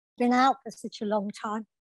been out for such a long time.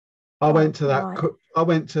 I went to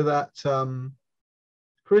that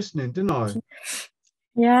christening, didn't I?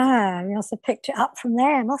 Yeah, you must have picked it up from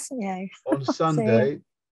there, mustn't you? On Sunday.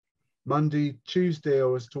 Monday, Tuesday, I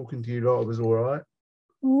was talking to you lot. I was all right.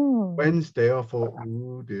 Wednesday, I thought,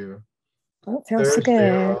 oh dear. Don't feel so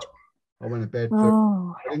good. I went to bed.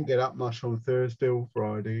 Oh. I didn't get up much on Thursday or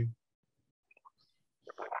Friday.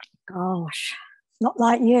 Gosh, not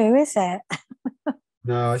like you, is it?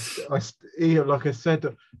 No, like I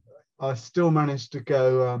said, I still managed to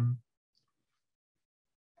go.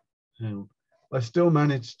 I still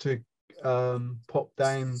managed to pop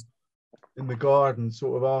down in the garden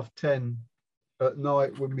sort of 10:30 at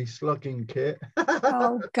night with me slugging kit.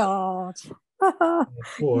 Oh God.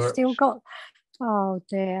 You still got, oh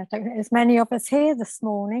dear. I don't think there's many of us here this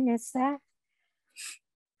morning, is there?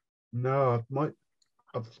 No,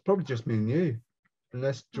 it's probably just me and you,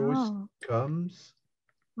 unless Joyce comes.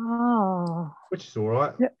 Oh. Which is all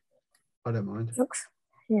right. I don't mind.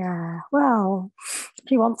 Yeah, well, if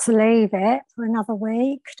you want to leave it for another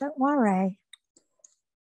week, don't worry.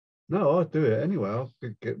 No, I'll do it anyway. I'll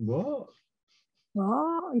get what?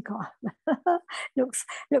 What? You got looks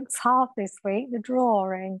hard this week, the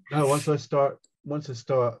drawing. No, once I start painting,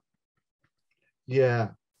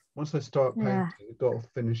 I've got to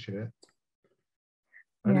finish it.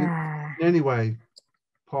 And anyway,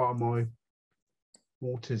 part of my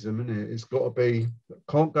autism, isn't it? It's got to be,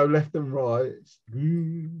 can't go left and right.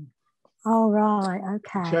 Oh, right,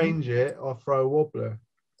 okay. Change it, I'll throw a wobbler.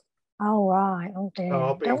 Oh, right, oh dear.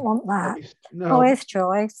 Don't want that. Here's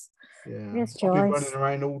Joyce. Yeah, here's I'll Joyce. be running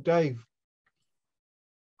around all day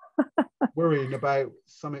worrying about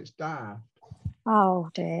something's daft. Oh,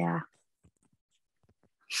 dear.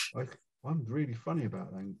 I'm really funny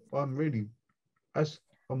about that.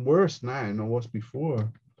 I'm worse now than I was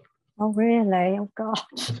before. Oh, really? Oh, God.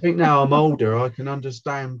 I think now I'm older, I can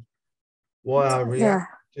understand why I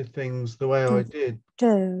react to things the way I did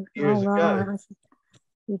years ago.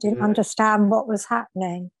 You didn't understand what was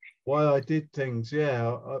happening. Why I did things,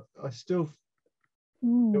 I still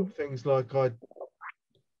do things like I'd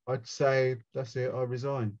say, that's it, I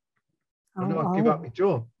resign. And I'd give up my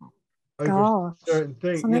job over certain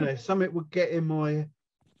things. Something would get in my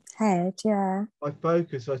head, my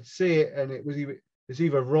focus. I'd see it and it's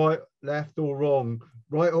either right, left or wrong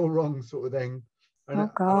sort of thing. And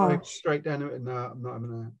I'd straight down to it and no, I'm not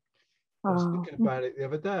having that. I was thinking about it the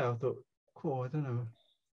other day. I thought, cool, I don't know.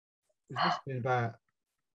 Is this been about?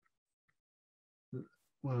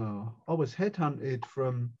 Well, I was headhunted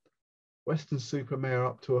from Weston-super-Mare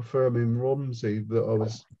up to a firm in Romsey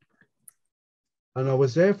and I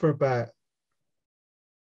was there for about,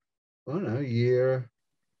 I don't know, a year,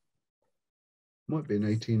 might be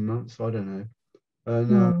 18 months, I don't know.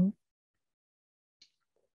 And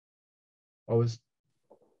I was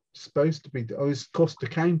cost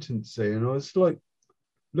accountancy, and I was like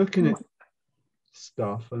looking at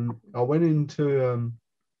stuff, and I went into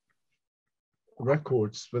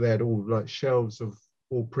records where they had all like shelves of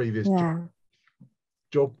all previous works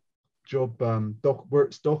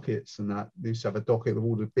dockets, and that they used to have a docket with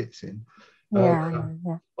all the bits in. I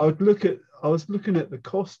was looking at the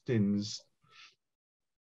costings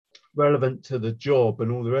relevant to the job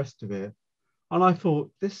and all the rest of it, and I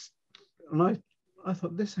thought this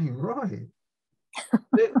ain't right.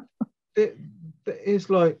 It's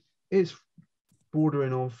like, it's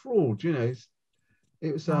bordering on fraud, it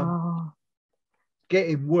was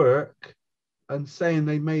getting work and saying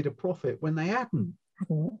they made a profit when they hadn't.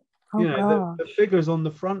 The figures on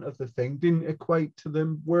the front of the thing didn't equate to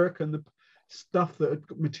the work and the stuff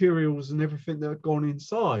materials and everything that had gone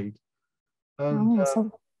inside. And I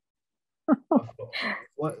thought,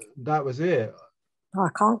 that was it. I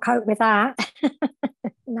can't cope with that.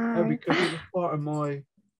 No, because it was part of my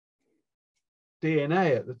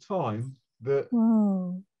DNA at the time that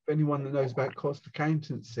anyone that knows about cost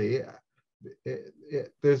accountancy,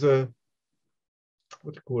 there's a,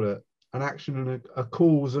 what do you call it, an action and a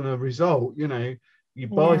cause and a result. You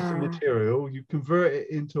buy some material, you convert it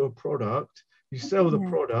into a product, you sell the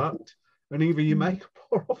product, and either you make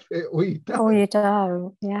a profit or you don't. Or you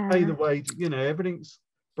don't, pay the wage. Everything's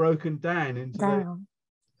broken down into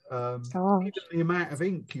even the amount of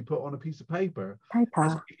ink you put on a piece of paper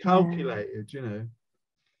has to be calculated,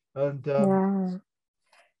 And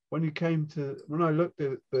when I looked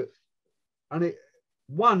at it, and it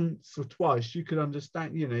once or twice you could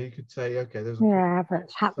understand, you could say, okay, there's but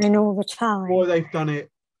it's happening all the time. Or they've done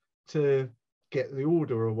it to get the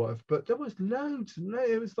order or whatever. But there was loads and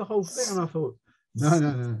loads. It was the whole thing, and I thought,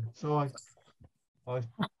 no. So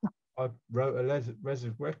I I wrote a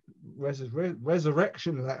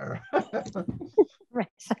resurrection letter.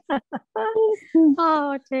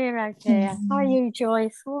 Oh dear, oh dear. How are you,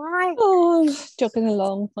 Joyce? All right? Oh, jogging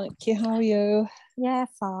along, thank you. How are you? Yeah,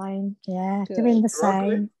 fine. Yeah, Good. doing the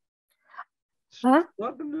Struggling? same. Huh?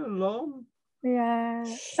 Struggling along. Yeah.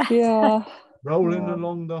 Yeah. Rolling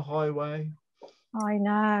along the highway. I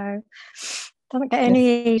know. Doesn't get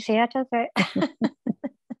any easier, does it?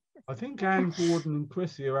 I think Anne, Gordon, and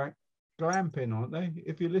Chrissy are at glamping, aren't they?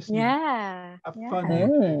 If you're listening, Yeah. have Yeah. fun.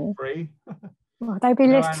 You free. Well, they'll be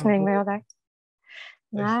listening, will they?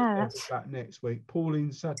 They No, said they'll be back next week.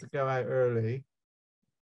 Pauline's had to go out early.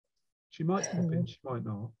 She might pop in, she might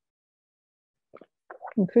not.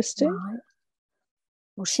 And Christy? right.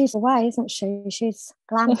 Well, she's away, isn't she? She's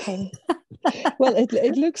glamping. Well,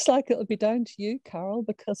 it looks like it'll be down to you, Carol,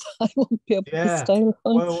 because I won't be able to stay on.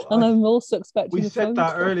 Well, and I'm also expecting we said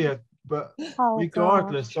that earlier, but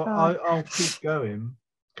regardless, I'll keep going.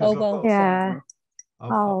 Oh, well, yeah.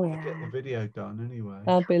 I'll get the video done anyway.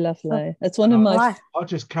 That'll be lovely. It's one of my... I'll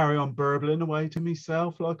just carry on burbling away to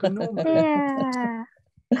myself like a normal. Yeah.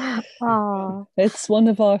 Oh. It's one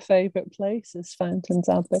of our favourite places, Fountains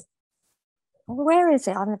Abbey. Well, where is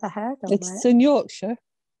it? I've never heard of it. It's in Yorkshire.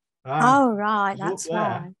 Oh, right. That's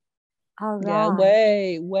right. Oh, right.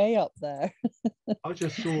 Yeah, way up there. I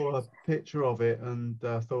just saw a picture of it and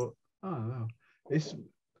thought, oh, it's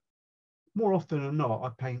more often than not, I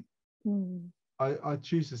paint. I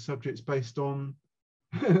choose the subjects based on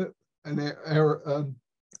an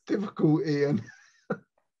difficulty and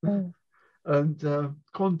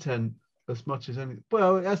content as much as anything.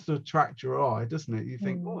 Well, it has to attract your eye, doesn't it? You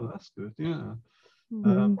think, oh, that's good, yeah.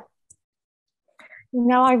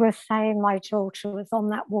 I was saying my daughter was on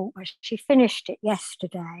that walk where she finished it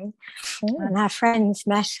yesterday, and her friends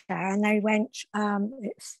met her and they went,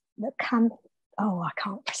 it's the I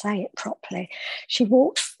can't say it properly. She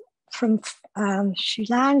walked she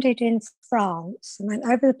landed in France and went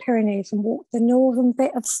over the Pyrenees and walked the northern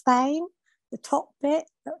bit of Spain, the top bit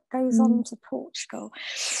that goes on to Portugal.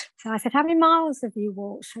 So I said, how many miles have you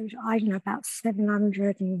walked? So I don't know, about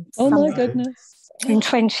 700 and my goodness. In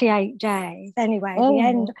 28 days. Anyway, the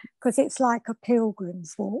end, because it's like a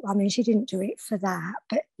pilgrim's walk. I mean, she didn't do it for that,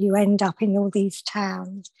 but you end up in all these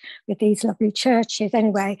towns with these lovely churches.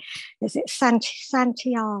 Anyway, is it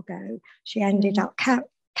Santiago? She ended up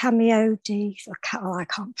Cameo de, I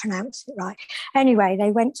can't pronounce it right. Anyway,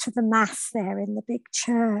 they went to the mass there in the big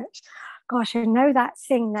church. Gosh, I know that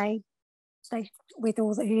thing they with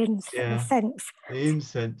all the incense. The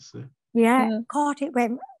incense. Yeah, God, it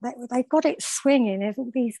went. They got it swinging. There's all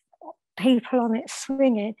these people on it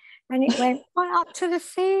swinging, and it went right up to the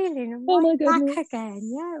ceiling and right back again.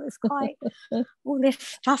 Yeah, it was quite all this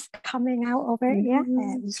stuff coming out of it. Yeah,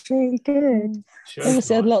 it was really good.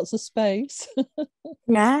 Obviously had lots of space.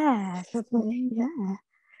 Yeah,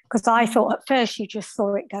 because I thought at first you just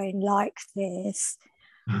saw it going like this.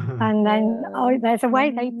 And then there's a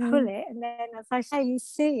way they pull it, and then as I say, you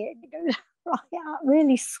see it goes right up,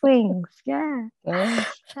 really swings. Yeah.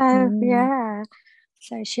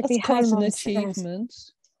 So she'll be home quite an on achievement.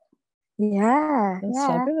 Yeah. That's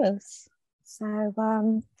fabulous.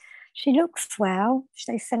 So she looks well.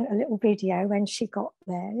 They sent a little video when she got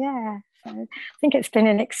there. Yeah. So I think it's been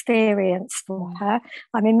an experience for her.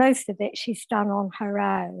 I mean, most of it she's done on her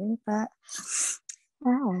own, but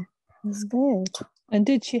it's good. And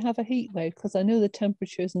did she have a heat wave? Because I know the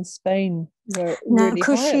temperatures in Spain were really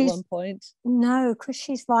high at one point. No, because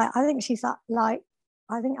she's right. I think she's up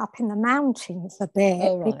up in the mountains a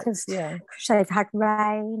bit because they've had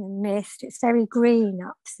rain and mist. It's very green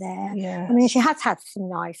up there. Yes. I mean, she has had some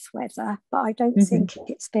nice weather, but I don't think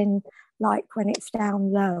it's been like when it's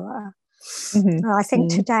down lower. I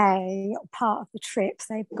think today, part of the trip,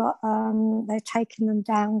 they've got they're taking them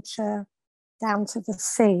down to the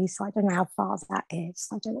sea, so I don't know how far that is.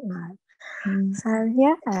 I don't know. So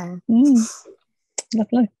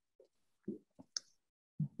lovely.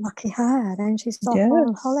 Lucky her. Then she's off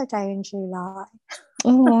on holiday in July.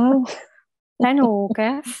 Oh wow. Then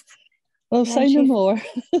August. Well, say no more.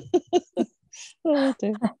 Oh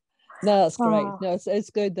dear. No, that's great. No, it's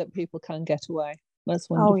good that people can get away. That's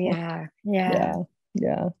wonderful. Oh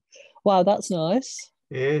yeah. Wow, that's nice.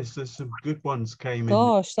 Yes, there's some good ones came in.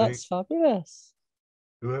 Gosh, that's fabulous.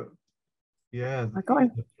 Yeah,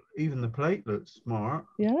 even the plate looks smart.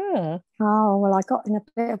 Yeah. Oh, well, I got in a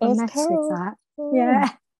bit of a mess with that. Yeah.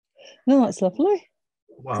 No, that's lovely.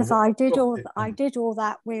 Because I did all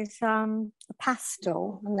that with a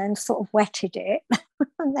pastel and then sort of wetted it.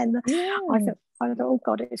 And then I thought, oh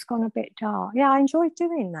God, it's gone a bit dark. Yeah, I enjoyed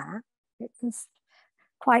doing that. It was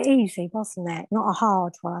quite easy, wasn't it? Not a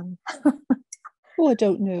hard one. Oh, I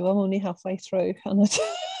don't know. I'm only halfway through, and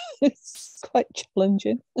it's quite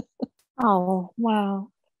challenging. Oh, wow.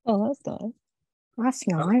 Oh, that's nice. That's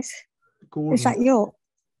nice. Gordon. Is that your?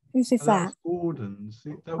 Whose is that? That's Gordon's.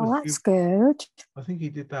 That Oh, was that's good. I think he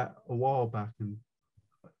did that a while back, and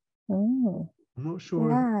Oh, I'm not sure.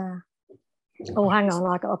 Yeah. Oh, hang on.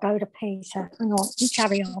 I got to go to Peter. Hang on. You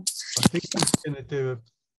carry on. I think he's going to do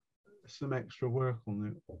some extra work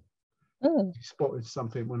on it. oh, He spotted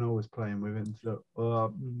something when I was playing with it and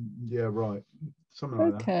thought, yeah, right. Something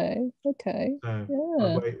like okay. that. So Yeah.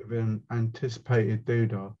 I waited with an anticipated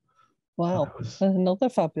doodah. Wow. Another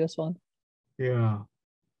fabulous one. Yeah.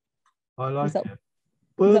 I like it.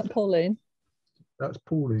 Is that Pauline? That's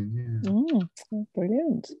Pauline, yeah. Oh,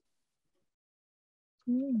 brilliant.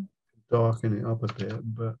 Yeah. Darken it up a bit,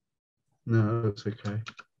 but no, it's okay.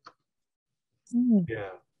 Yeah.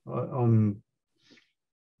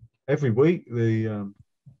 Every week the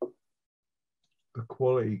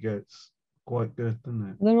quality gets quite good, doesn't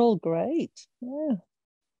it? They're all great. Yeah.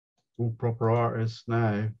 All proper artists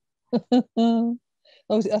now.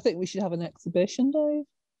 I think we should have an exhibition, Dave.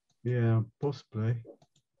 Yeah, possibly.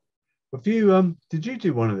 Have you did you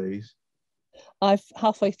do one of these? I've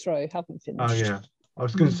halfway through, haven't finished. Oh yeah. I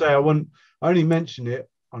was going to say I only mentioned it.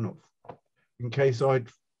 I'm not in case I'd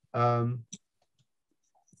not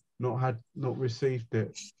received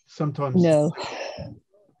it. Sometimes no,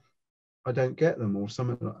 I don't get them, or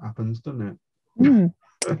something that happens, doesn't it?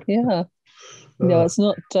 Yeah. No, it's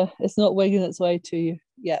not wigging its way to you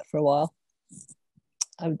yet for a while.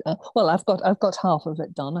 Well, I've got half of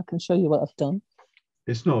it done. I can show you what I've done.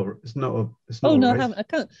 It's not. Oh no, I haven't. I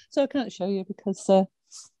can't. So I can't show you because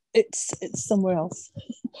it's somewhere else.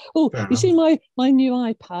 Oh, you see, my new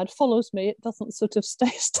iPad follows me. It doesn't sort of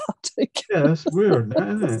stay static. Yeah, that's weird,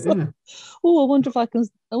 isn't it? So, yeah. Oh, I wonder if I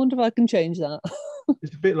can change that.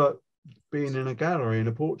 It's a bit like being in a gallery in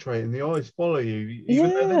a portrait, and the eyes follow you.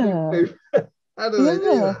 Yeah. How do they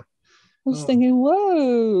do that? I was thinking,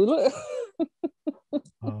 whoa, look.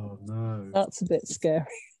 Oh no, that's a bit scary.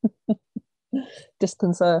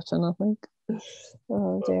 Disconcerting, I think.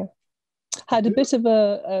 Oh dear. Had a bit of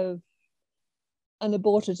an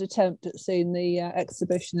aborted attempt at seeing the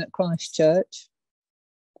exhibition at Christchurch.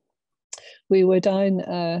 We were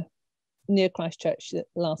down near Christchurch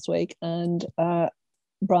last week, and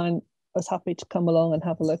Brian was happy to come along and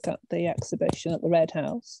have a look at the exhibition at the Red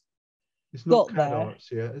House. It's not CAD Arts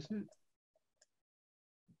yet, is it?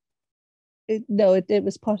 It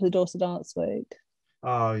was part of the Dorset Arts Week.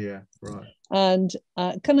 Oh yeah, right. And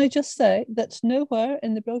can I just say that nowhere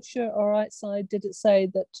in the brochure or outside did it say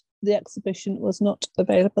that the exhibition was not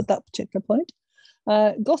available at that particular point.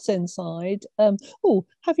 Got inside. Have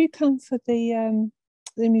you come for the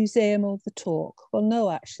museum or the talk? Well, no,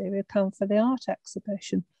 actually, we've come for the art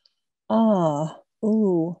exhibition. The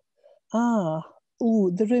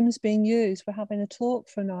room's being used. We're having a talk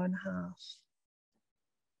for an hour and a half.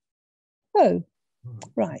 Oh,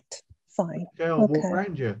 right. Fine. Okay, I'll walk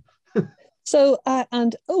around you. So,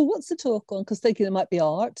 what's the talk on? Because thinking it might be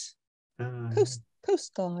art.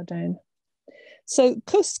 Coastguarding. So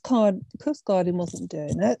coastguarding wasn't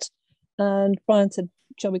doing it. And Brian said,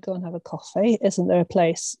 shall we go and have a coffee? Isn't there a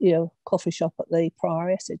place, coffee shop at the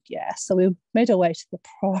Priory? I said, yes. So we made our way to the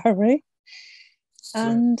Priory.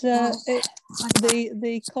 And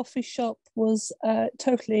the coffee shop was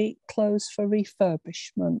totally closed for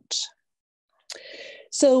refurbishment.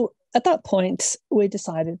 So at that point, we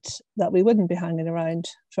decided that we wouldn't be hanging around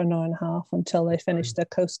for an hour and a half until they finished their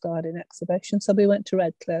coastguarding exhibition. So we went to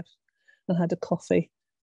Redcliffe and had a coffee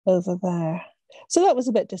over there. So that was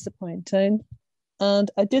a bit disappointing. And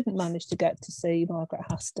I didn't manage to get to see Margaret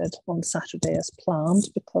Hasted on Saturday as planned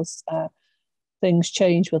because things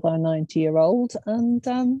changed with our 90-year-old. And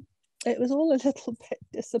it was all a little bit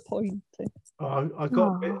disappointing. I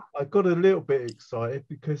got a little bit excited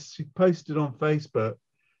because she posted on Facebook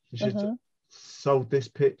and she sold this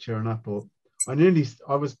picture, and I thought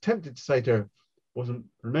I was tempted to say to her,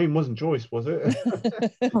 her name wasn't Joyce, was it?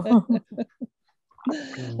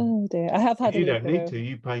 Oh dear. I have had you don't need to,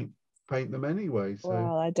 you paint them anyway. So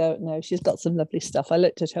well, I don't know. She's got some lovely stuff. I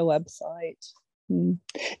looked at her website.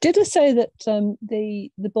 Did I say that the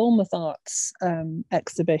Bournemouth Arts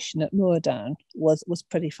exhibition at Moordown was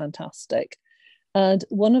pretty fantastic? And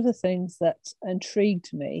one of the things that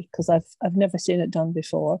intrigued me, because I've never seen it done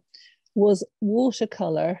before, was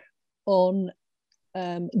watercolor on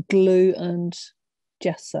glue and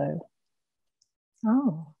gesso.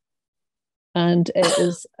 Oh, and it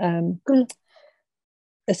was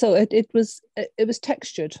so it was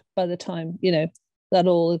textured by the time that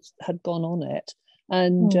all had gone on it.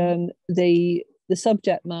 And the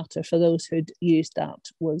subject matter for those who'd used that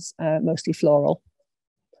was mostly floral,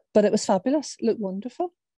 but it was fabulous. It looked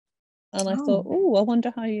wonderful. And I thought, I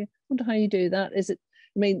wonder how you do that. Is it?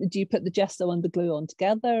 I mean, do you put the gesso and the glue on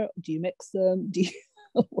together? Do you mix them? Do you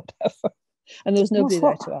whatever? And there was nobody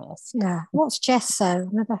there to ask. Yeah, what's gesso?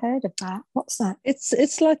 Never heard of that. What's that?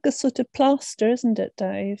 It's like a sort of plaster, isn't it,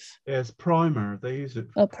 Dave? Yeah, it's primer. They use it.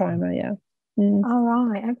 Primer, yeah. Oh,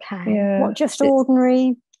 right, okay. Yeah. What, just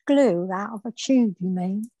ordinary glue out of a tube, you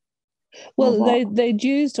mean? Well, they'd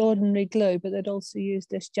used ordinary glue, but they'd also used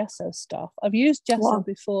this gesso stuff. I've used gesso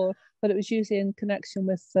before, but it was usually in connection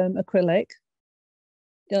with acrylic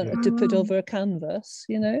to put over a canvas,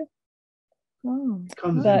 you know. It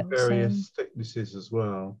comes in various thicknesses as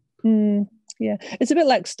well. Yeah, it's a bit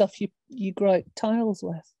like stuff you grout tiles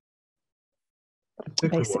with.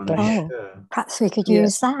 Basically. Perhaps we could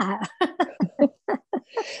use that.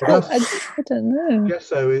 I don't know.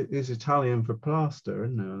 Gesso is Italian for plaster,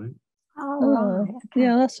 isn't it? I think. Right. Okay.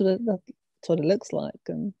 Yeah, that's what it looks like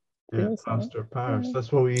and feels plaster like. of Paris. Yeah.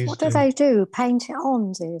 That's what we used. What do they do? Paint it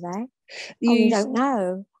on? Do they? You don't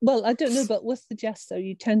know. Well, I don't know, but with the gesso,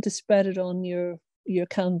 you tend to spread it on your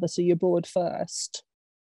canvas or your board first.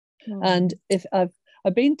 And if I've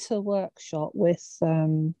been to a workshop with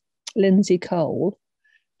Lindsay Cole,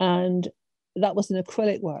 and that was an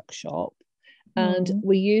acrylic workshop, and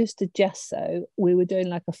we used the gesso. We were doing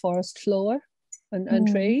like a forest floor and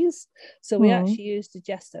trees, so we actually used the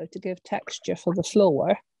gesso to give texture for the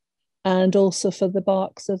floor and also for the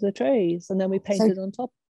barks of the trees, and then we painted on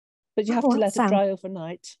top. But you have to let it dry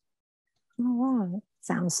overnight. Oh, right.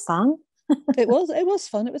 Sounds fun. It was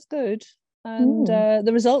fun. It was good, and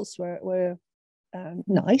the results were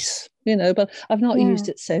nice, you know. But I've not used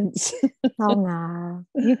it since. Oh no!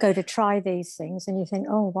 You go to try these things, and you think,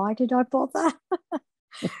 "Oh, why did I bother?"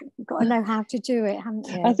 You've got to know how to do it, haven't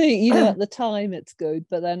you? I think at the time it's good,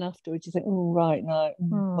 but then afterwards you think, "Oh, right now,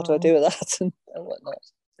 what do I do with that?" and whatnot.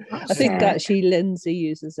 I think actually Lindsay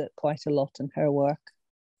uses it quite a lot in her work.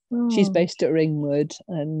 She's based at Ringwood,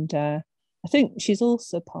 and I think she's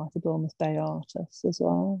also part of Bournemouth Bay Artists as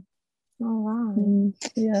well. All right.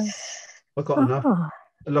 Yeah. I got enough.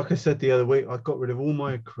 Like I said the other week, I got rid of all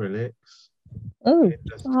my acrylics. Oh.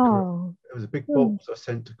 It was a big box I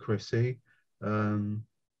sent to Chrissy. All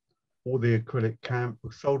the acrylic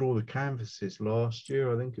sold all the canvases last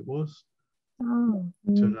year, I think it was. To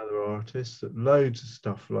another artist. Loads of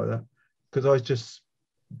stuff like that. Because I just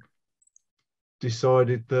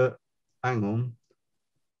decided that, hang on,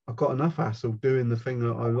 I've got enough hassle doing the thing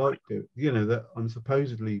that I like to, that I'm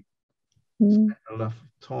supposedly spending enough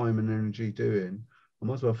time and energy doing. I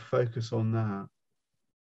might as well focus on that.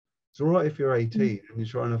 It's all right if you're 18 and you're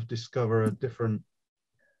trying to discover a different,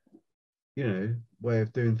 way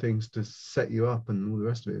of doing things to set you up and all the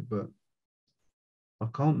rest of it, but I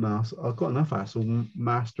can't master. I've got enough hassle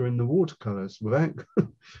mastering the watercolors without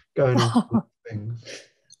going on things.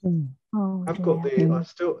 I've got the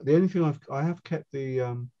only thing I have kept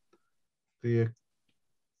the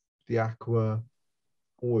aqua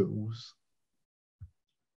oils.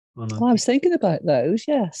 I was thinking about those.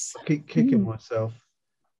 Yes, I keep kicking myself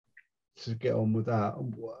to get on with that.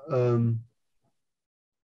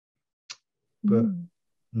 But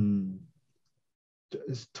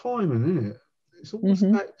it's timing, isn't it? It's almost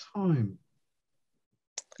about time.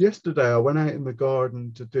 Yesterday I went out in the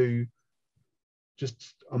garden to do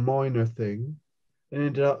just a minor thing and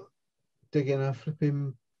ended up digging a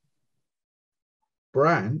flipping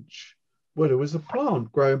branch where there was a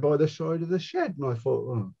plant growing by the side of the shed, and I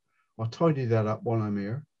thought, I'll tidy that up while I'm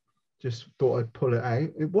here. Just thought I'd pull it out.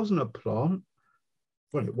 It wasn't a plant.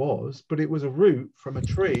 Well, it was, but it was a root from a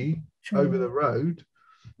tree over the road,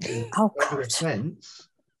 over the fence,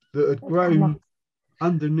 that had grown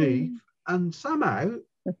underneath, and somehow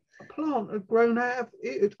a plant had grown out of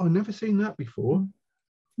it. I've never seen that before.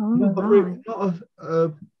 I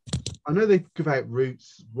know they give out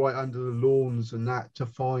roots right under the lawns and that to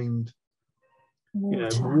find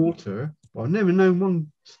water, but I've never known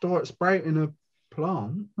one start sprouting a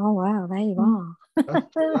plant. Oh wow, there you are.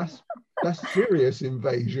 That's serious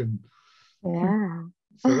invasion. Yeah.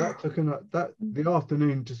 So that took the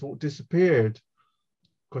afternoon just sort of disappeared,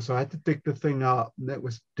 because I had to dig the thing up, and it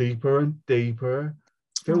was deeper and deeper,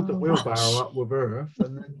 filled the wheelbarrow up with earth,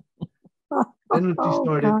 and then I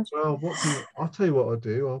decided, I'll tell you what I'll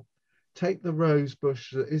do. I'll take the rose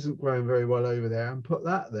bush that isn't growing very well over there and put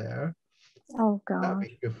that there. Oh God. That'd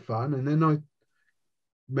be good fun. And then I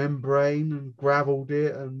membrane and gravelled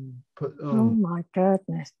it and put. Oh my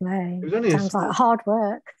goodness me! It was only sounds like hard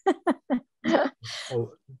work. The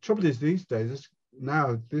trouble is these days,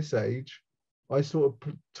 now at this age, I sort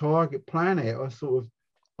of target plan it. I sort of,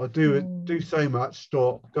 I do so much,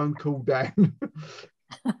 stop, go and cool down,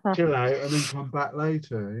 chill out, and then come back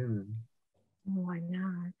later. You know. Oh, I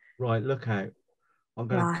know. Right, look out. I'm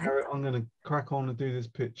gonna crack on and do this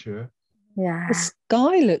picture. Yeah. The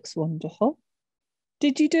sky looks wonderful.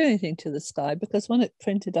 Did you do anything to the sky? Because when it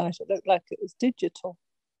printed out, it looked like it was digital.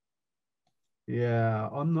 Yeah,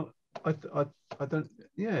 I'm not. I don't.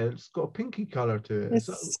 Yeah, it's got a pinky color to it.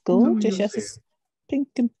 It's gorgeous. Yes, it's pink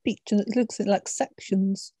and peach, and it looks like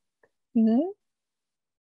sections. You know.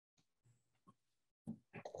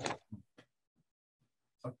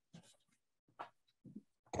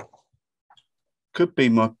 Could be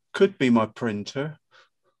my printer.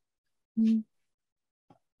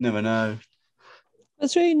 Never know.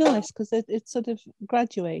 It's really nice because it's sort of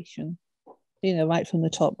graduation. You know, right from the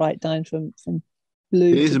top, right down from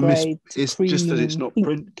blue to grey to it's cream. Just that it's not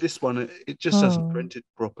print. This one, it just hasn't printed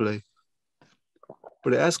properly.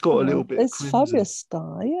 But it has got a little bit. It's of fabulous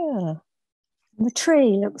sky, yeah. The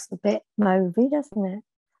tree looks a bit mauvey, doesn't it?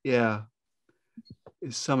 Yeah,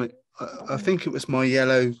 it's something. I think it was my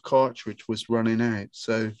yellow cartridge was running out,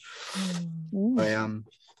 so I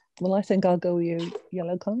Well, I think I'll go with your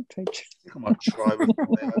yellow cartridge. I might try with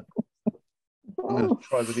I'm going to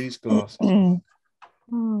try with these glasses. Give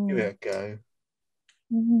it a go.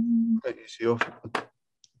 Don't use the off.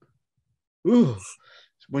 Ooh.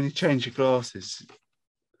 When you change your glasses,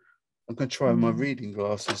 I'm going to try my reading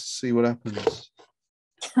glasses, see what happens.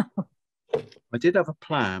 I did have a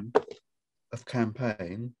plan of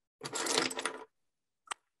campaign which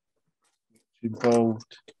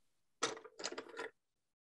involved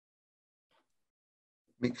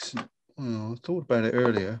mixing. Well, I thought about it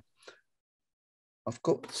earlier. I've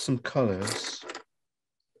got some colours.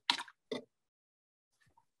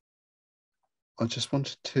 I just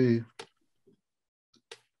wanted to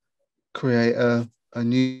create a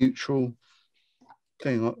neutral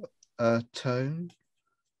thing, a tone,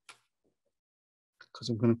 because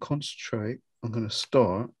I'm going to concentrate. I'm going to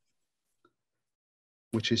start,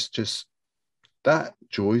 which is just that.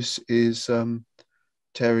 Joyce is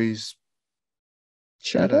Terry's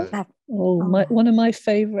shadow. One of my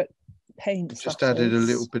favourite paints. Just added a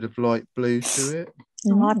little bit of light blue to it.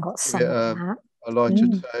 Oh, I've got some of that. A lighter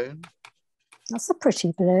tone. That's a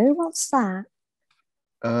pretty blue. What's that?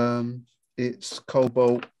 It's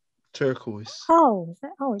cobalt turquoise. Oh,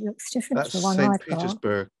 it looks different to the one St. I've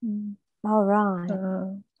Petersburg. got. All right.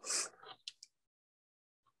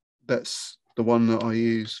 That's the one that I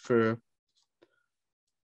use for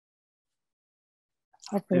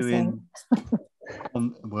everything.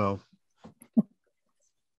 Well,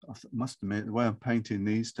 I must admit, the way I'm painting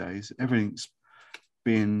these days, everything's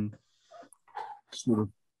been sort of,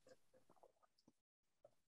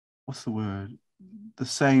 what's the word? The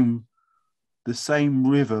same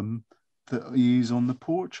rhythm that I use on the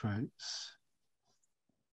portraits.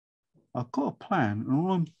 I've got a plan, and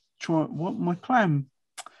all I'm trying, what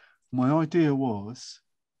my idea was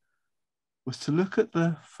to look at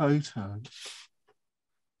the photo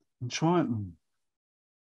and try and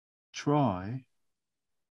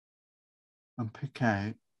pick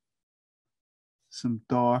out some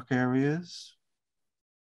dark areas,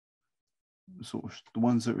 sort of the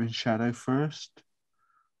ones that are in shadow first,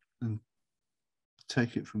 and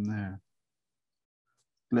take it from there.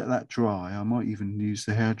 Let that dry. I might even use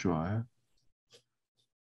the hairdryer.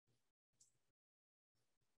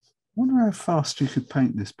 I wonder how fast you could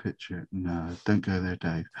paint this picture. No, don't go there,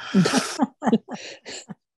 Dave.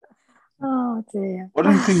 Oh dear.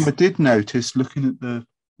 One thing I did notice looking at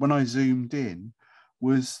when I zoomed in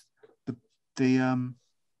was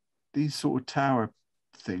these sort of tower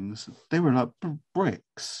things. They were like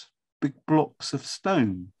bricks, big blocks of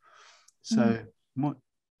stone. So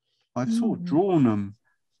I've sort of drawn them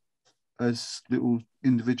as little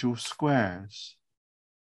individual squares.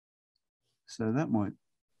 So that might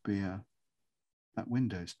be that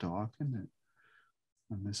window's dark, isn't it?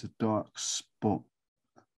 And there's a dark spot.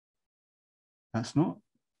 That's not.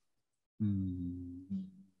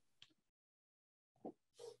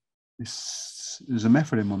 There's a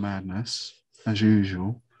method in my madness, as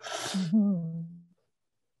usual.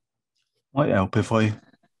 Might help if I've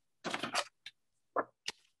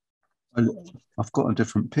got a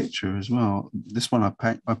different picture as well. This one I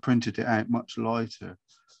printed it out much lighter.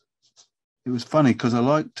 It was funny because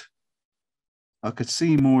I could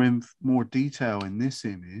see more detail in this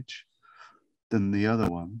image than the other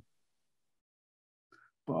one.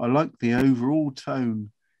 But I like the overall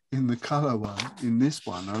tone in the colour one. In this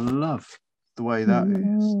one, I love the way that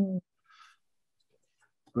is.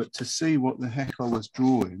 But to see what the heck I was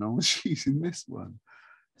drawing, I was using this one.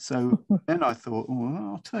 So then I thought,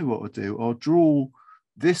 well, I'll tell you what I'll do. I'll draw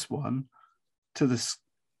this one to the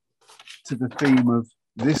theme of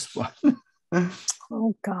this one.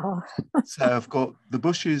 Oh God. So I've got the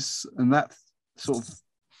bushes and that sort of.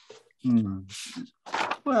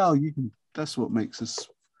 Well, you can. That's what makes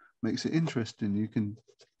it interesting. You can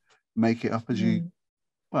make it up as you.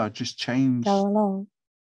 Well, just change. Go along.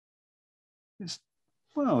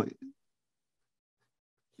 Well,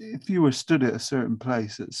 if you were stood at a certain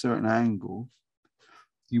place at a certain angle,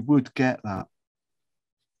 you would get that.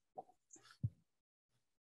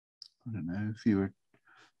 I don't know, if you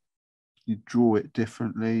draw it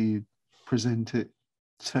differently, you present it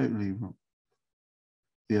totally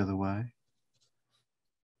the other way.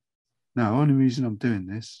 Now, only reason I'm doing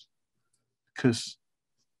this, because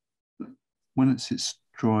when it's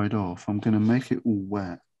dried off, I'm going to make it all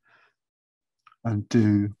wet and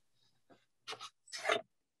do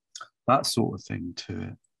that sort of thing to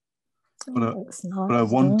it. But I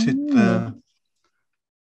wanted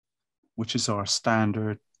which is our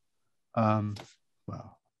standard, well,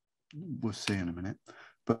 we'll see in a minute.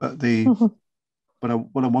 But what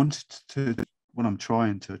I'm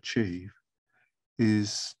trying to achieve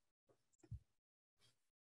is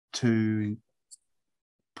to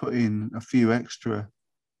put in a few extra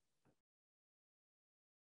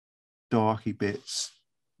darky bits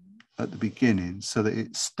at the beginning so that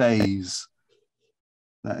it stays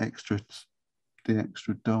the extra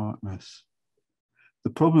darkness. The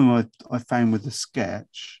problem I found with the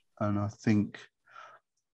sketch, and I think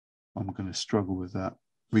I'm going to struggle with that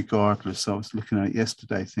regardless. I was looking at it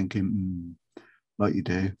yesterday thinking, like you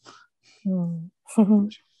do. You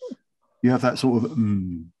have that sort of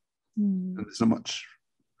and there's not much,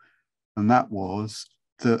 and that was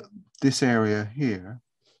that this area here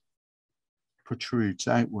protrudes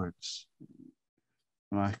outwards,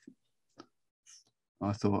 and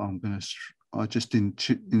I thought I just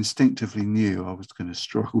instinctively knew I was going to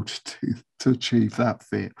struggle to achieve that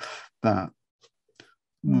fit. Yeah.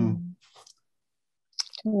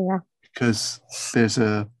 Because there's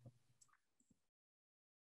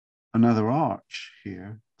another arch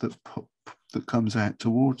here that comes out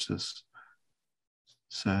towards us.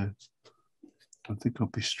 So I think I'll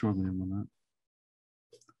be struggling with that.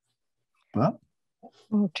 But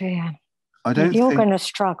oh dear. I don't. If you're going to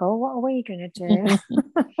struggle, what are we going to do?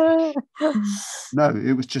 No,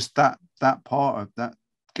 it was just that part of that,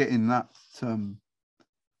 getting that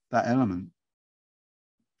element.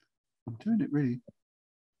 I'm doing it really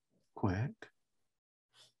quick-ish.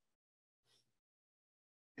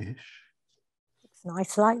 It's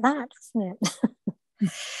nice like that, isn't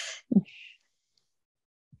it?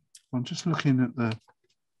 I'm just looking at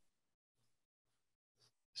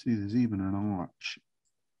see, there's even an arch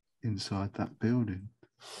inside that building.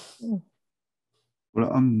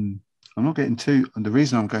 Well, I'm not getting too, and the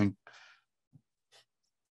reason I'm going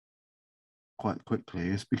quite quickly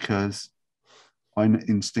is because I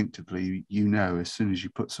instinctively, as soon as you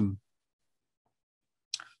put some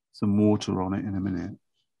water on it in a minute,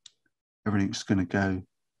 everything's going to go.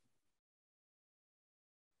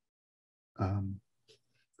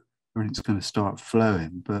 Everything's going to start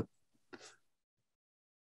flowing, but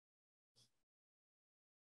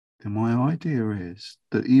then my idea is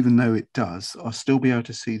that even though it does, I'll still be able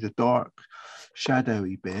to see the dark,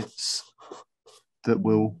 shadowy bits that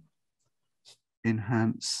will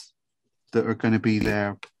enhance, that are going to be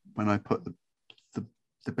there when I put the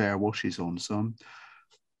bare washes on. So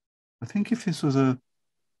I think if this was a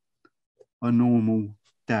normal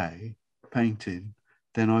day painting,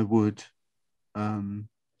 then I would bear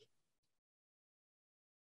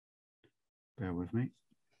with me.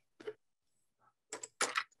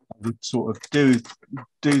 I would sort of do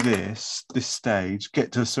this stage,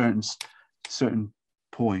 get to a certain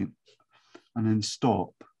point, and then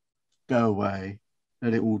stop, go away,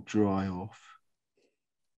 let it all dry off,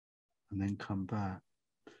 and then come back.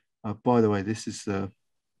 By the way, this is I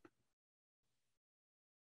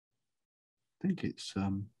think it's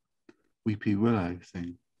Weepy Willow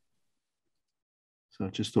thing. So I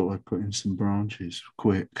just thought I'd put in some branches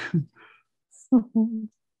quick.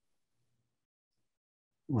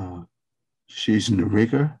 Well, she's using the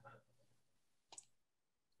rigger.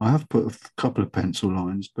 I have put a couple of pencil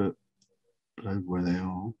lines, but below where they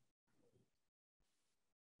are.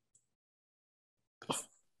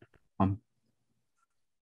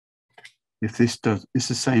 If this does, it's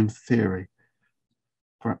the same theory,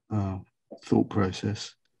 thought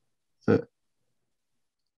process, that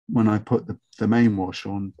when I put the main wash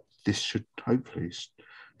on, this should hopefully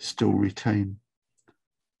still retain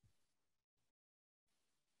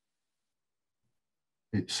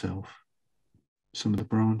itself. some of the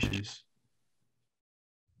branches.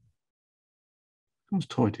 I'll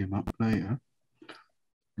tidy them up later.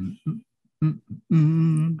 Of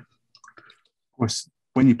course,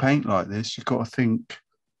 when you paint like this, you've got to think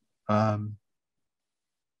a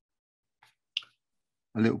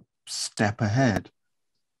little step ahead.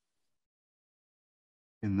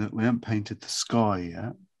 In that we haven't painted the sky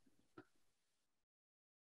yet.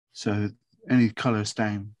 So any colour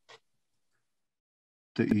stain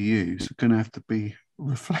that you use are going to have to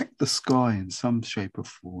reflect the sky in some shape or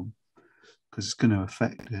form, because it's going to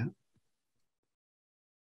affect it.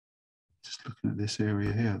 Just looking at this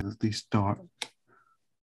area here, there's these dark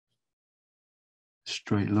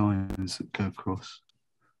straight lines that go across.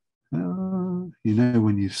 You know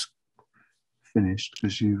when you've finished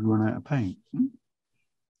because you've run out of paint.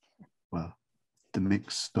 Well, the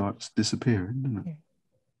mix starts disappearing, doesn't it?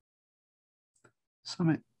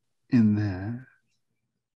 Something in there.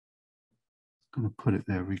 I'm going to put it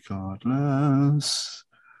there regardless.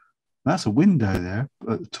 That's a window there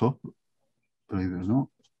at the top, believe it or not.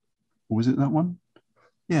 Or was it that one?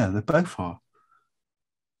 Yeah, they both are.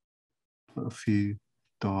 Put a few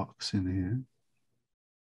darks in here.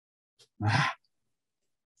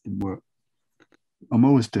 Didn't work. I'm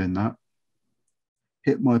always doing that.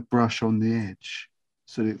 Hit my brush on the edge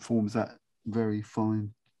so that it forms that very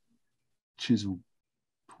fine chisel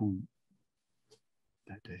point.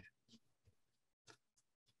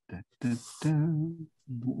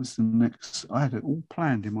 What was the next? I had it all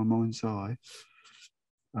planned in my mind's eye.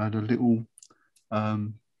 I had a little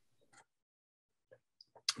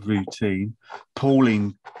routine.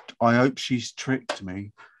 Pauline, I hope she's tricked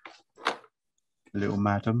me, little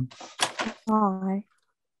madam. Why?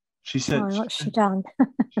 She said, what's she done?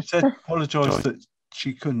 She said, apologise that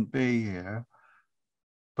she couldn't be here.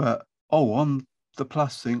 But, on the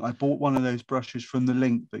plus thing, I bought one of those brushes from the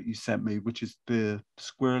link that you sent me, which is the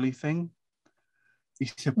squirrely thing. He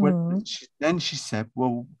said, then she said,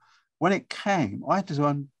 well, when it came, I had to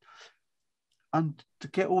to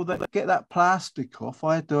get that plastic off,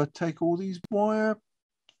 I had to take all these wire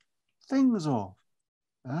things off.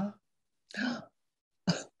 Huh?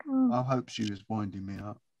 I hope she was winding me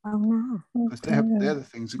up. Oh no. Because they're the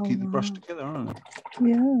things that keep the brush together, aren't they?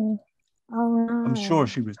 Yeah. Oh no. I'm sure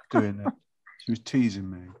she was doing it. She was teasing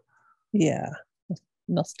me. Yeah,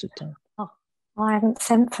 must have done. Oh, I haven't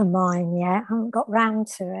sent for mine yet. I haven't got round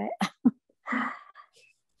to it.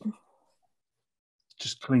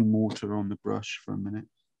 Just clean water on the brush for a minute.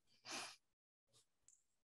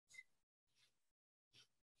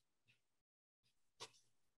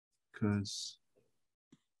 Because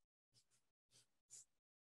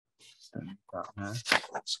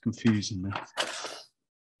it's confusing me.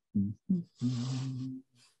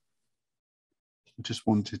 I just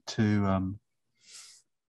wanted to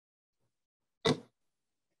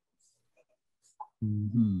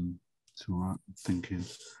it's all right, I'm thinking.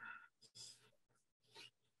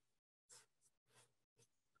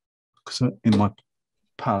 Because in my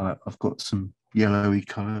palette I've got some yellowy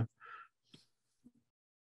colour.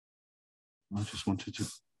 I just wanted to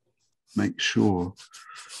make sure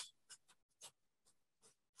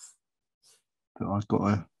that I've got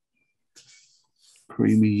a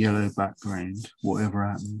creamy yellow background, whatever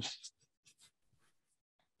happens.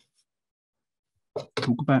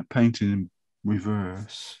 Talk about painting in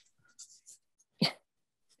reverse.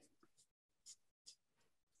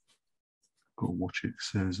 Got to watch it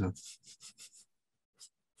because there's a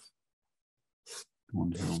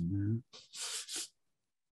one on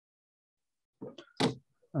there.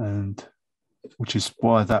 And which is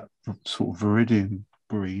why that sort of viridian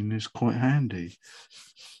green is quite handy,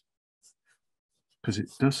 because it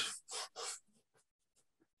does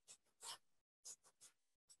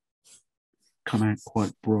come out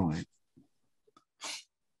quite bright,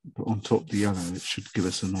 but on top of the yellow it should give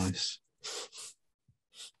us a nice,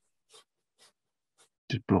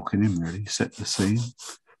 just blocking in really, set the scene.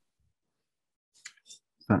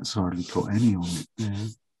 That's hardly got any on it there.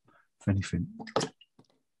 If anything,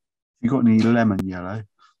 you got any lemon yellow,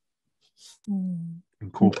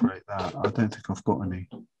 incorporate that. I don't think I've got any.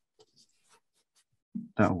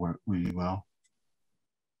 That'll work really well.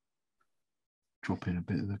 Drop in a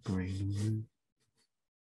bit of the green.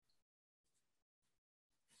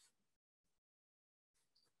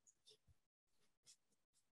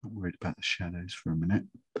 Not worried about the shadows for a minute,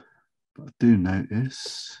 but I do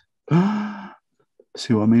notice.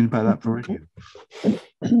 See what I mean about that viridian?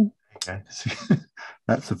 Okay, see,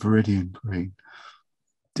 that's a viridian green.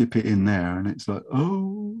 Dip it in there and it's like,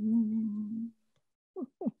 oh,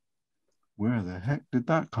 where the heck did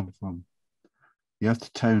that come from? You have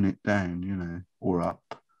to tone it down, or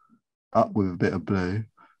up, up with a bit of blue.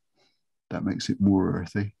 That makes it more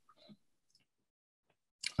earthy.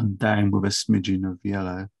 And down with a smidgen of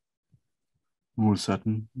yellow. All of a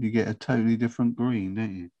sudden, you get a totally different green,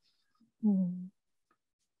 don't you? Mm.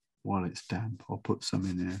 While it's damp, I'll put some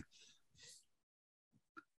in there.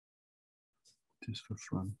 Just for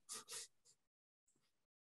fun.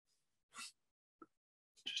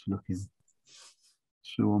 Just looking.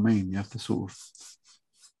 See what I mean? You have to sort of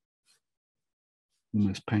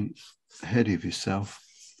almost paint ahead of yourself.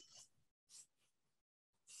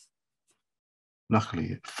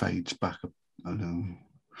 Luckily, it fades back a little.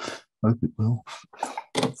 Hope it will.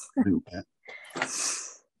 A little bit.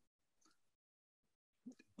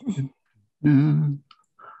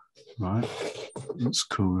 Right, that's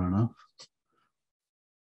cool enough.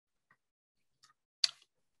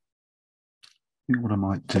 I think what I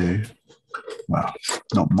might do, well,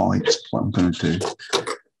 not might, what I'm going to do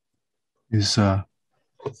is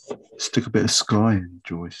stick a bit of sky in,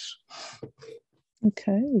 Joyce.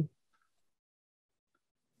 Okay.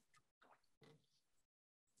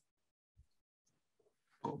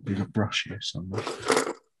 Got a bigger brush here somewhere.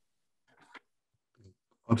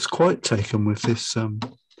 I was quite taken with this,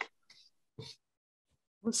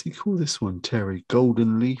 what's he call this one, Terry?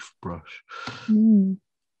 Golden leaf brush. Mm.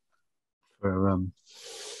 For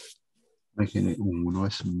making it all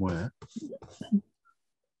nice and wet.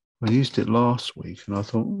 I used it last week and I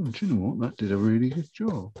thought, oh, do you know what? That did a really good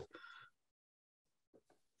job.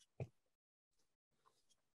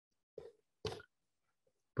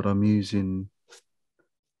 But I'm using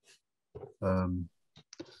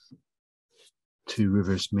Two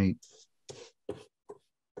Rivers Meat.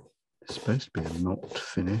 It's supposed to be a knot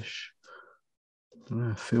finish. I don't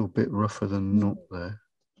know, I feel a bit rougher than knot there.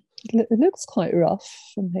 It looks quite rough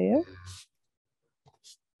from here.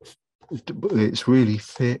 It's really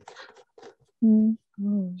thick. Mm.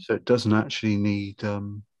 So it doesn't actually need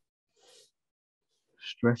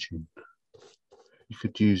stretching. You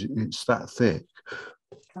could use it, it's that thick.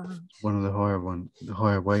 Gosh. One of the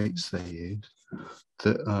higher weights they use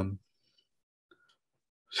that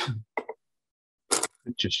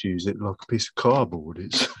just use it like a piece of cardboard.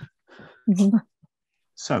 It's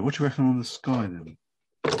So what do you reckon on the sky then?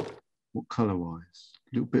 What colour wise?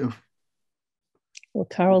 A little bit of. Well,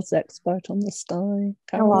 Carol's expert on the sky. Oh,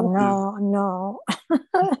 Carol. I'm not.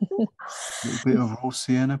 A little bit of raw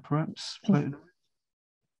sienna perhaps floating.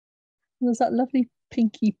 There's that lovely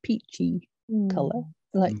pinky peachy colour,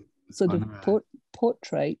 like sort of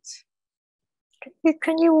portrait.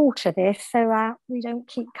 Can you alter this so we don't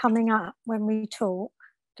keep coming up when we talk,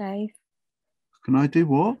 Dave? Can I do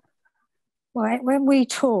what? Well, when we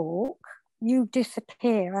talk, you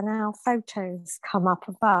disappear and our photos come up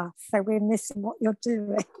above, so we're missing what you're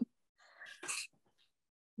doing.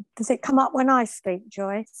 Does it come up when I speak,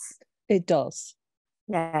 Joyce? It does.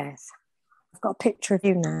 Yes. I've got a picture of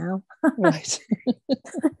you now. Right.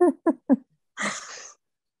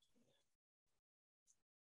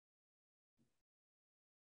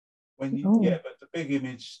 Yeah, but the big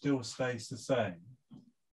image still stays the same.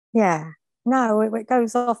 Yeah. No, it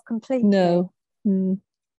goes off completely. No.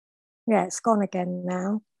 Yeah, it's gone again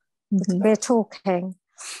now. We're talking.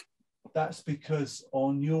 That's because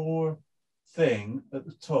on your thing at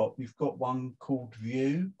the top, you've got one called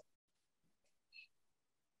View.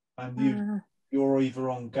 And you're either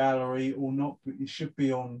on gallery or not, but you should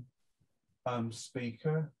be on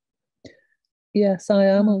speaker. Yes, I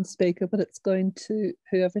am on speaker, but it's going to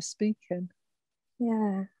whoever's speaking.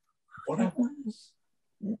 Yeah. What happens?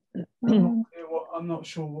 I'm not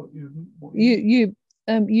sure what you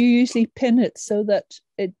usually pin it so that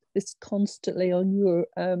it is constantly on your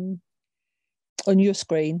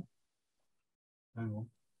screen. Hang on.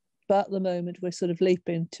 But at the moment we're sort of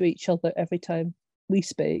leaping to each other every time we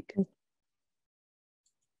speak.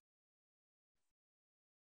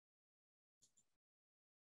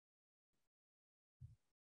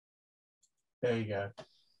 There you go.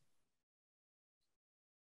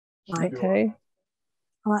 Okay.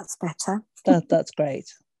 Oh, that's better. That's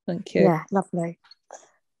great. Thank you. Yeah, lovely.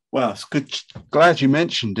 Well, it's good. Glad you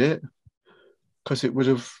mentioned it, because it would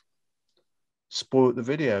have spoiled the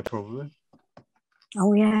video probably.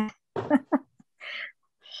 Oh yeah.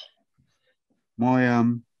 My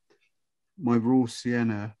raw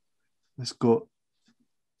sienna has got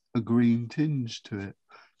a green tinge to it.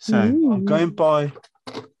 So I'm going by.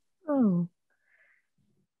 Oh.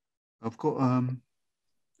 I've got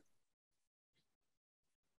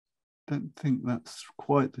don't think that's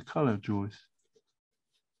quite the colour, Joyce.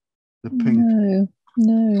 The pink.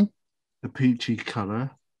 No. The peachy colour.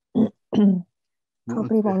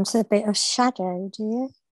 Probably wants a bit of shadow, do you?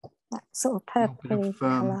 That sort of purpley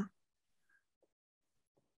colour.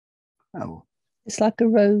 Oh, It's like a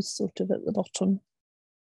rose sort of at the bottom.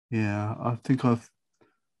 yeah. I think I've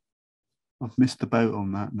missed the boat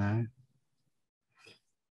on that now.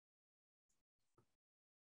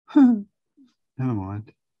 Never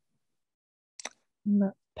mind. And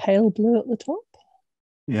that pale blue at the top.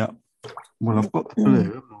 Yeah. Well, I've got the blue,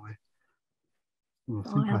 haven't I? Well,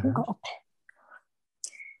 I think I haven't have. got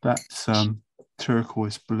That's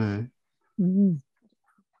turquoise blue. on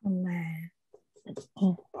there.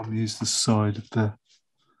 I'll use the side of the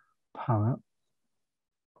palette.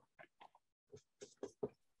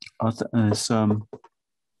 It's a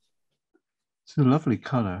lovely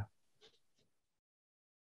colour.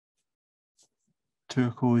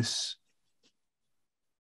 Turquoise,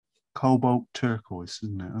 cobalt turquoise,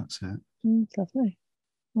 isn't it? That's it. It's lovely.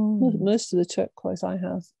 Most of the turquoise I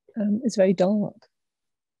have is very dark.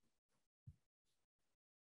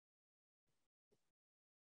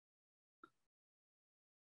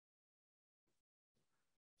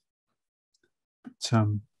 But, I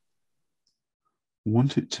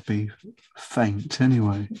want it to be faint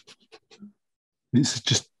anyway. It's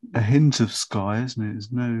just a hint of sky, isn't it?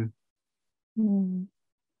 There's no.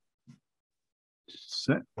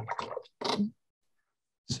 Set.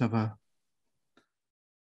 Let's have a.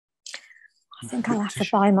 I think I'll have to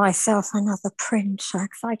buy myself another printer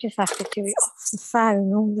because I just have to do it off the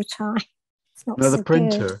phone all the time. It's not Another so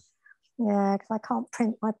printer? Good. Yeah, because I can't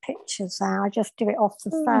print my pictures out. I just do it off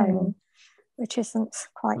the phone, which isn't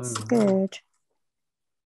quite so good.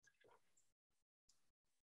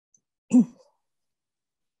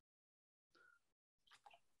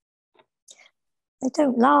 They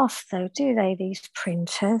don't last though, do they, these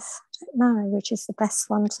printers? I don't know which is the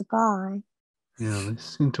best one to buy. Yeah, they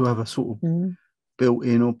seem to have a sort of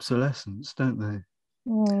built-in obsolescence, don't they?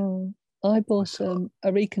 I bought a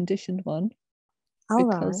reconditioned one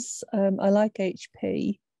because I like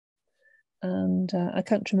HP, and I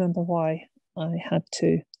can't remember why I had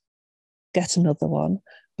to get another one,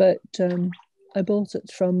 but I bought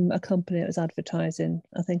it from a company that was advertising,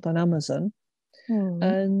 I think, on Amazon,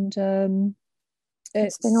 and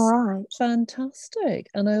it's been all right, fantastic.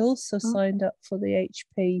 And I also signed up for the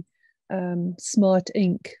HP Smart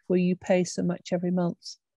Ink, where you pay so much every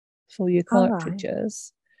month for your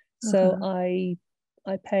cartridges. So I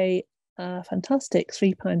pay a fantastic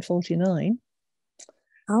 £3.49,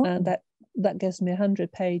 and that gives me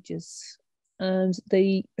 100 pages. And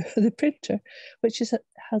the printer, which has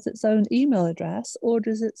its own email address,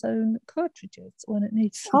 orders its own cartridges when it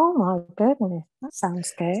needs them. Oh my goodness, that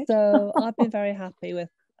sounds good. So I've been very happy with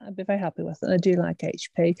it. I do like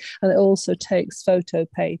HP, and it also takes photo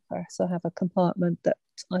paper, so I have a compartment that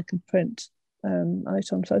I can print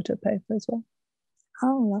out on photo paper as well.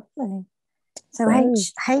 Oh, lovely. So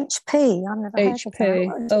HP, I've never heard of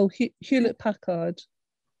that. Oh, Hewlett Packard.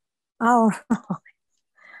 Oh.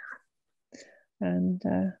 And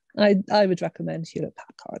I would recommend Hewlett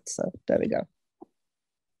Packard. So there we go.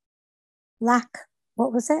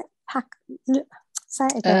 What was it? Say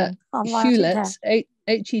it again. Hewlett,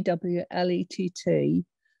 HEWLETT,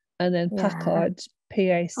 and then Packard,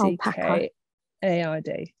 PACKARD.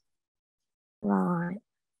 Right.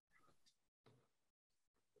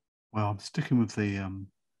 Well, I'm sticking with the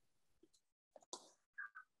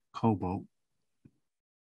cobalt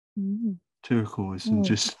turquoise and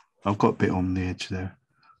just. I've got a bit on the edge there.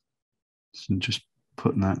 So just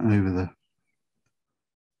putting that over the.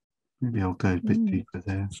 Maybe I'll go a bit deeper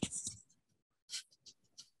there.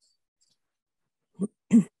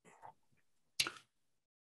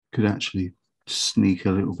 Could actually sneak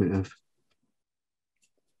a little bit of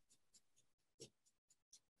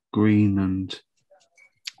green and.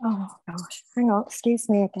 Oh gosh, hang on, excuse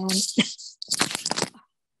me again. A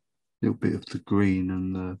little bit of the green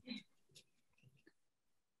and the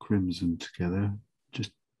crimson together,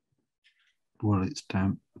 just while it's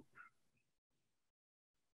damp.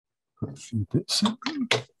 Got a few bits.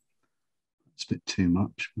 It's a bit too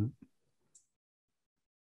much, but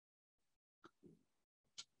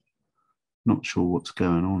not sure what's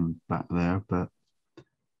going on back there, but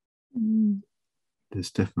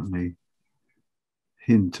there's definitely a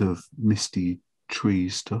hint of misty tree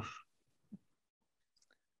stuff.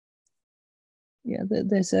 Yeah,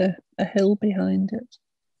 there's a hill behind it.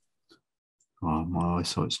 Oh, my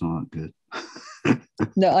eyesight's not that good.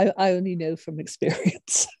 No, I only know from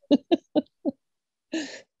experience.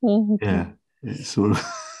 Yeah, it's sort of.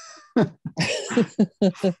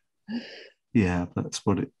 Yeah, that's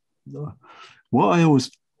what it. What I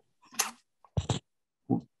always,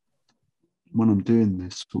 when I'm doing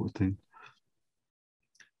this sort of thing,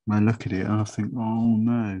 I look at it and I think, oh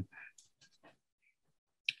no,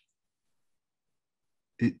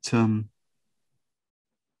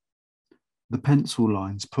 the pencil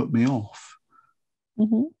lines put me off.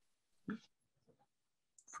 Mm-hmm.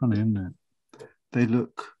 Funny, isn't it?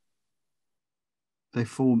 They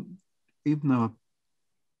form, even though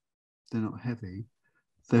they're not heavy,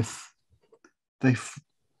 they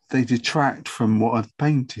detract from what I've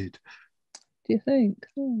painted. Do you think?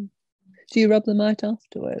 Do you rub them out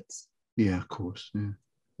afterwards? Yeah, of course.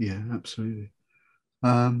 Yeah, absolutely.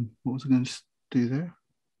 What was I going to do there?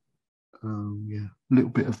 Yeah, a little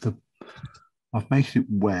bit of I've made it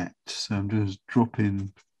wet, so I'm just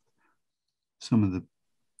dropping some of the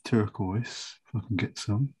turquoise, if I can get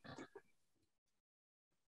some.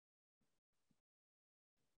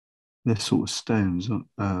 They're sort of stones.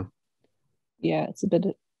 Yeah,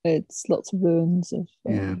 it's lots of ruins of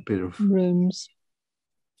Yeah, a bit of rooms.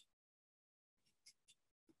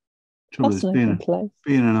 trouble is Fascinating place.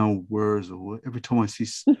 being an old Wurzel. Every time I see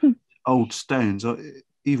old stones,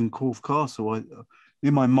 even Corfe Castle,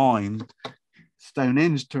 in my mind,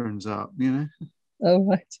 Stonehenge turns up. You know. Oh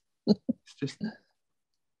right. It's just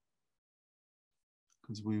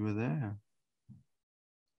because we were there.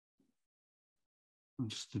 I'm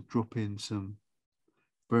just to drop in some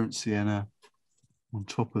burnt sienna on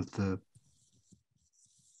top of the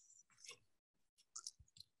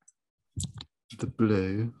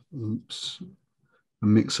blue. Oops.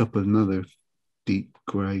 And mix up another deep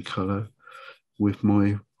grey colour with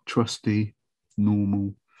my trusty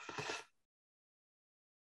normal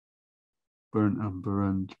burnt umber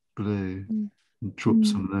and blue, and drop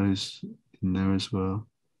some of those in there as well.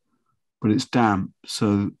 But it's damp,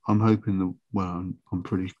 so I'm hoping I'm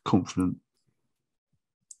pretty confident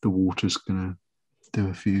the water's gonna do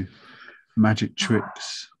a few magic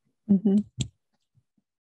tricks. What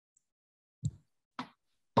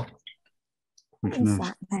is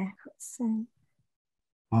that there? Let's see.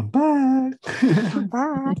 I'm back. I'm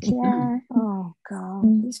back, yeah. Oh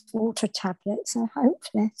God, these water tablets are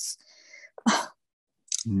hopeless.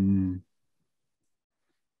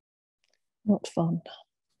 Not fun.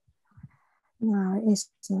 No, it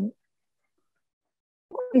isn't.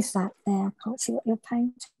 What is that there? I can't see what you're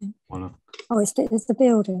painting. It's the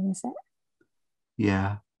building, is it?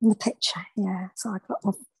 Yeah. In the picture, yeah. So I got.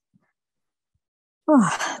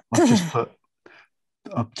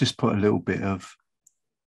 I've just put a little bit of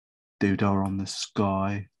doodah on the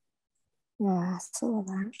sky. Yeah, I saw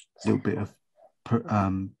that. A little bit of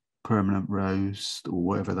permanent rose or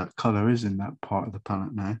whatever that colour is in that part of the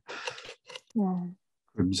palette now. Yeah.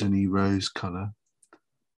 Crimson-y rose colour.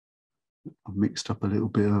 I've mixed up a little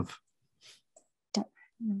bit of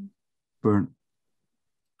burnt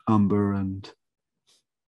umber and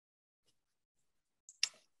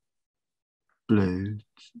blue.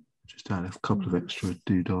 Just add a couple of extra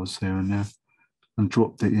doodahs there and there, and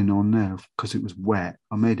dropped it in on there because it was wet.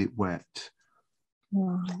 I made it wet,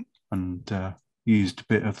 right, and used a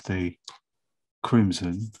bit of the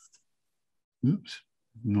crimson. Oops,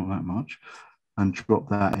 not that much, and dropped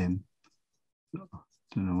that in.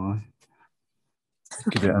 Don't know why.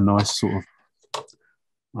 Give it a nice sort of.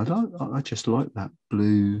 I just like that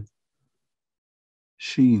blue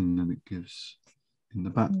sheen that it gives in the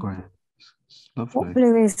background. It's lovely. What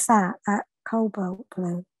blue is that? That cobalt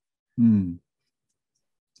blue?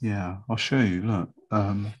 Yeah, I'll show you. Look,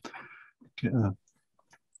 I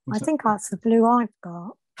think that's the blue I've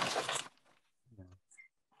got.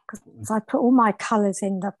 Because I put all my colours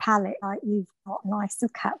in the palette like you've got, and I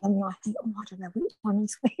look at them and I think, I don't know which one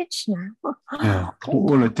is which now. Yeah,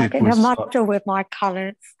 all I did was a muddle with my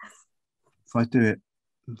colours. If I do it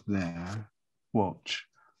there, watch.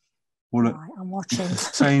 I'm watching. It's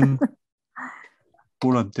the same.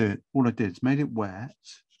 all I did is made it wet.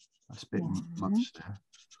 That's a bit much there.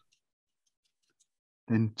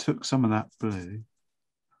 Then took some of that blue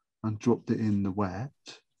and dropped it in the wet.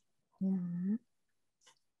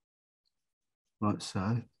 Like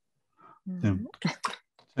so. Then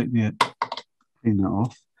clean that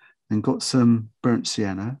off. Then got some burnt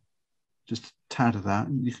sienna, just a tad of that,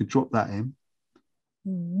 and you can drop that in.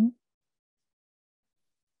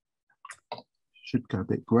 Should go a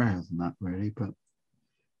bit grayer than that really, but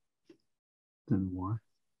don't know why.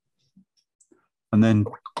 And then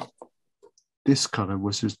this colour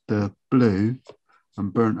was just the blue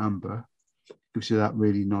and burnt umber. Gives you that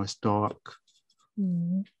really nice dark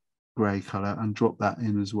grey colour, and drop that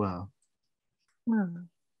in as well.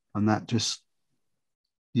 And that just,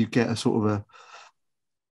 you get a sort of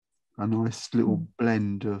a nice little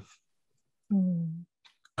blend of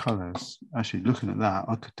colours. Actually, looking at that,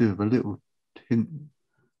 I could do with a little hint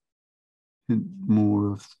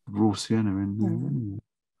more of raw sienna in there.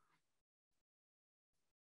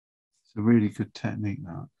 It's a really good technique,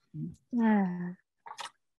 that. Yeah.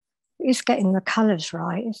 It's getting the colours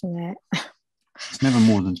right, isn't it? It's never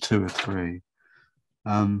more than 2 or 3.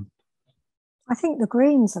 I think the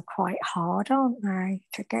greens are quite hard, aren't they,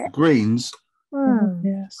 to get? Greens?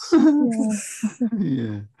 Yes. Yeah.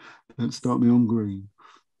 Yeah. Don't start me on green.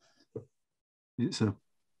 It's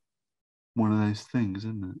one of those things,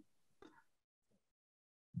 isn't it?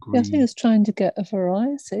 Yeah, I think it's trying to get a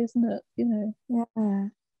variety, isn't it? You know. Yeah.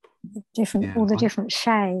 All the different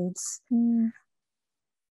shades.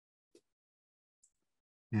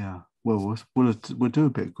 Yeah. Well, we'll do a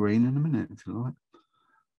bit of green in a minute if you like.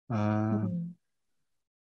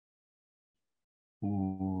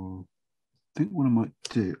 Or I think what I might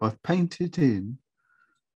do, I've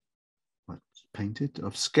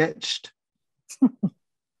sketched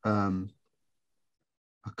a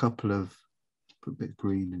couple of, put a bit of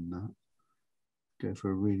green in that, go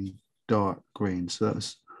for a really dark green. So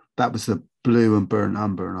that was the blue and burnt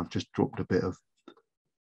umber, and I've just dropped a bit of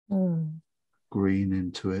green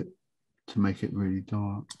into it to make it really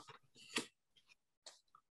dark.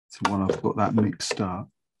 So when I've got that mixed up,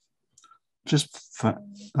 just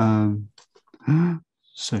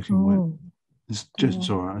soaking wet. It's just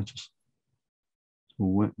all right. It's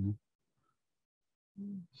all wet now.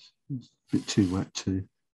 It's a bit too wet too.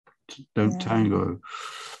 Don't tango.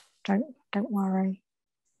 Don't worry.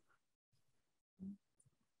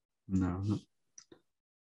 No,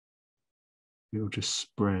 it'll just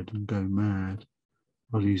spread and go mad.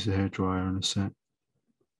 I'll use the hairdryer in a sec.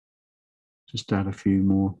 Just add a few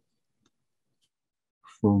more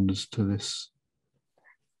fronds to this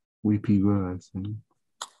weepy word thing.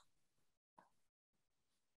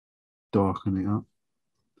 Darken it up.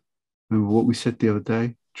 Remember what we said the other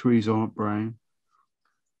day? Trees aren't brown.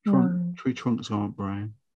 Tree trunks aren't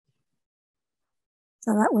brown.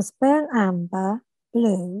 So that was burnt amber,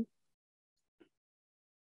 blue,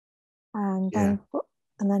 and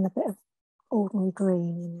then a bit of ordinary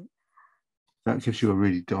green in it. That gives you a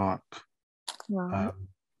really dark. Right.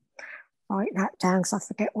 Write that down because I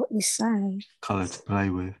forget what you say. Colour to play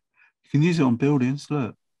with. You can use it on buildings.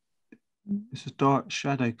 Look, it's a dark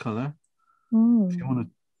shadow colour. If you want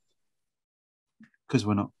to, because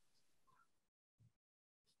we're not.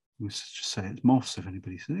 Let's just say it's moths. If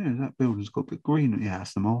anybody says, "Yeah, that building's got a bit green," yeah,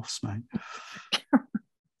 it's the moths, mate.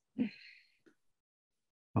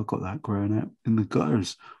 I got that growing out in the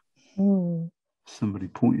gutters. Somebody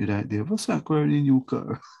pointed out there, "What's that growing in your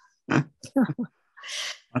gutter?" I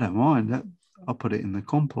don't mind that. I'll put it in the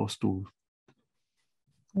compost or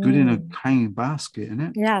good in a hanging basket, isn't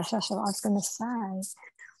it? Yes, that's what I was going to say.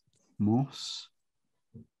 Moss.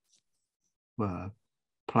 Well,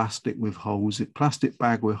 plastic with holes, plastic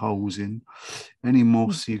bag with holes in. Any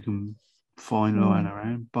moss you can find lying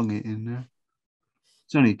around, bung it in there.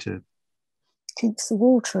 It's only to keeps the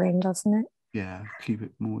water in, doesn't it? Yeah, keep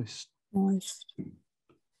it moist. Moist.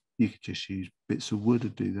 You could just use bits of wood to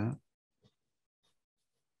do that.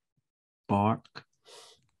 Bark.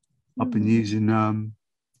 I've been using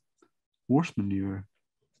horse manure.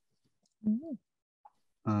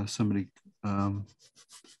 Somebody,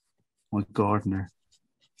 my gardener,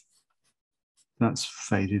 that's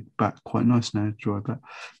faded back quite nice now, dry back.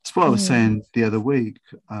 That's what I was saying the other week.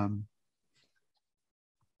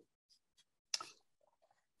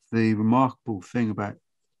 The remarkable thing about,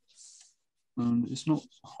 it's not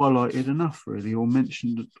highlighted enough really, or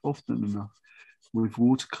mentioned often enough with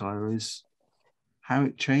watercolor, is how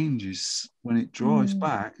it changes when it dries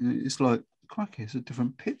back. It's like, crikey, it's a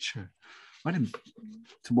different picture. I didn't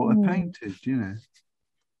to what I painted, you know.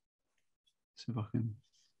 So if I can,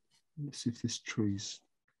 let's see if this tree's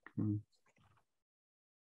growing.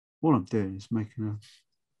 All I'm doing is making a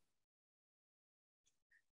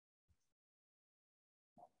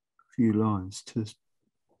few lines to,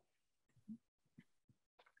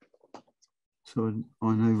 so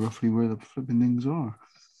I know roughly where the flipping things are.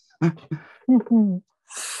 I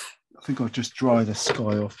think I'll just dry the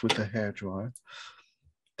sky off with the hairdryer.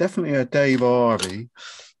 Definitely a David Harvey.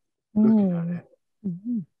 Looking at it,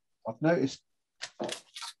 I've noticed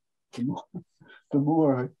the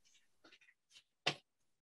more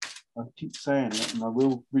I keep saying it, and I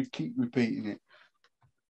will keep repeating it.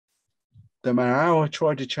 No matter how I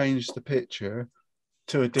try to change the picture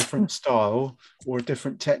to a different style or a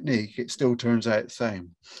different technique, it still turns out the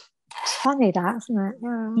same. It's funny that, isn't it?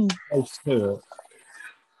 Yeah. Close to it.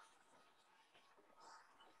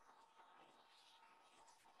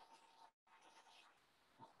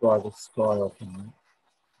 Dry the sky off in it.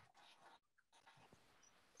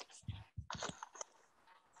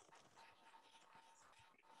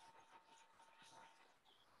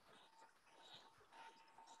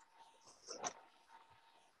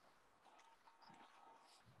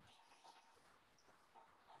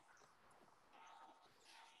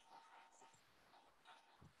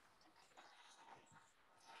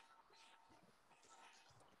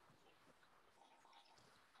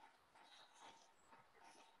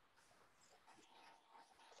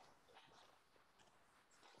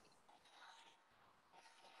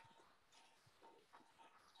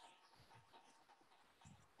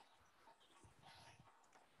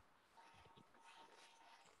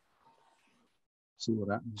 See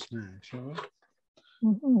what happens now, shall we?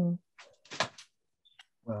 Mm-hmm.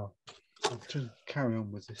 Well, I'll just carry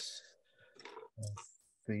on with this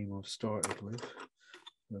theme I've started with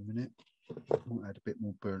for a minute. I'll add a bit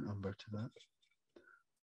more burnt umber to that.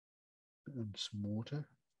 And some water.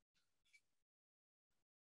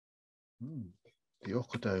 The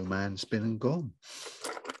Okado man's been and gone.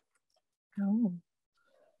 Oh.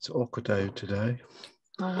 It's Okado today.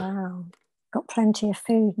 Oh, wow. Got plenty of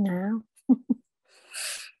food now.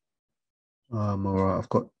 I'm all right. I've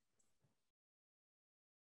got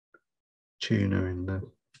tuna in the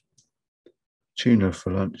tuna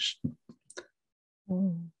for lunch.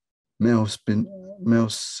 Mel's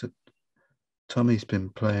Tommy's been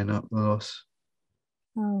playing up the last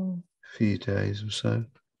few days or so.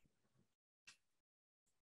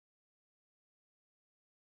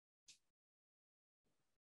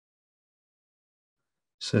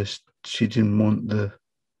 So she didn't want the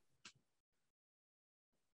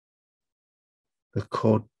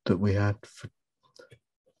cod that we had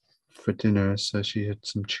for dinner, so she had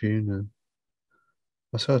some tuna.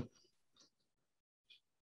 I said,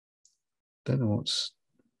 don't know what's.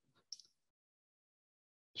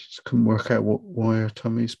 She just couldn't work out why her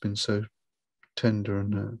tummy's been so tender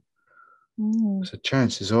and that. So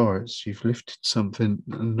chances are it's you've lifted something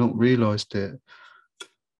and not realised it.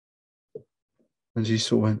 And she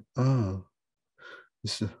sort of went, oh,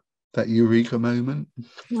 this is that eureka moment.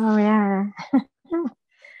 Oh, yeah.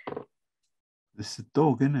 It's the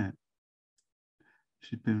dog, isn't it?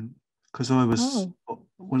 She'd been, because I was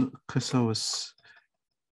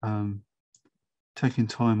taking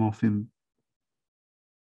time off in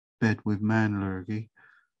bed with man allergy.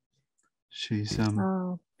 She's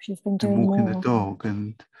been doing walking more. the dog,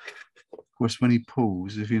 and of course when he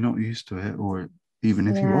pulls, if you're not used to it, or even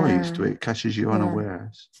if you are used to it, it catches you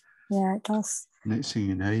unawares. Yeah, it does. Next thing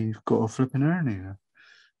you know, you've got a flipping hernia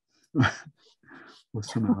or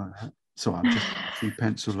something like that. So I'm just a few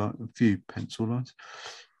pencil lines,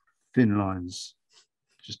 thin lines,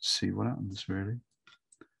 just to see what happens really.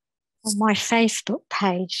 On my Facebook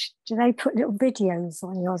page, do they put little videos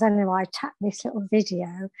on yours? Anyway, I tapped this little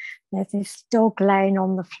video. There's this dog laying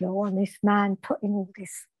on the floor and this man putting all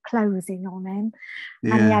this clothing on him.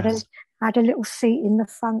 Yeah. And he had a little seat in the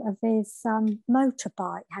front of his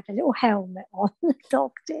motorbike, had a little helmet on, the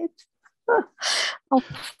dog did.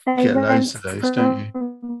 Get loads of those, don't you?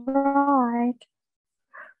 Right.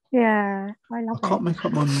 Yeah, I love it. I can't make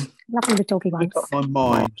up my lovely the doggy ones. Make up my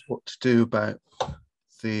mind what to do about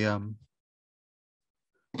the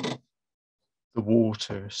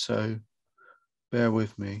water, so bear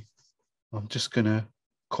with me. I'm just gonna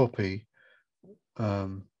copy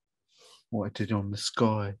what I did on the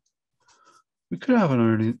sky. We could have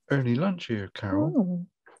an early lunch here, Carol.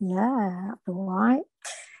 Yeah, that's all right.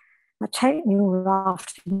 It'll take me all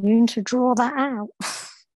afternoon to draw that out.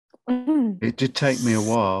 It did take me a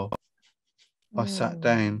while. I sat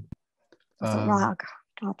down. Right,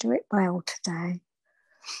 I'll do it well today.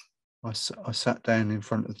 I sat down in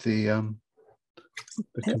front of the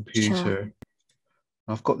computer.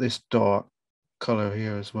 I've got this dark colour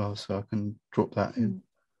here as well, so I can drop that in.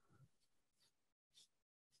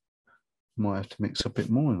 Might have to mix a bit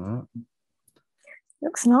more than that.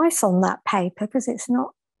 Looks nice on that paper because it's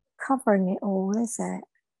not covering it all, is it?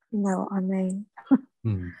 You know what I mean?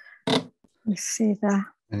 You see that?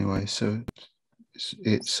 Anyway, so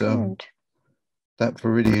it's that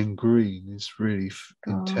Viridian green is really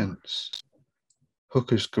intense.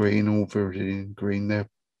 Hooker's green or Viridian green, they're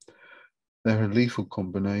a lethal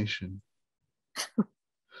combination. But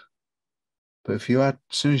if you add,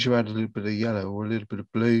 as soon as you add a little bit of yellow or a little bit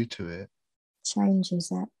of blue to it,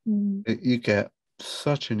 changes it. You get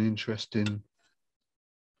such an interesting,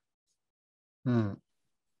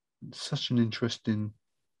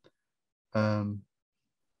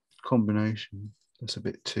 combination. That's a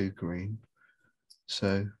bit too green.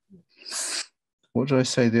 So, what did I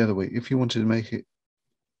say the other week? If you wanted to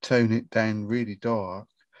tone it down really dark,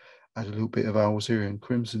 add a little bit of Alzerian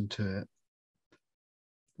crimson to it.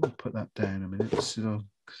 I'll put that down a minute so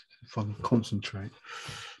if I can concentrate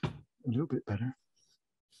a little bit better.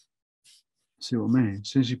 See what I mean? As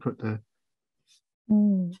soon as you put the...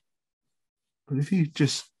 But if you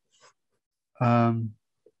just... it's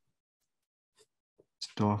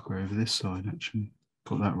darker over this side, actually.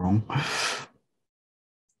 Got that wrong.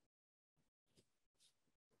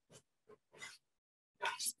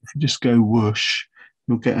 If you just go whoosh,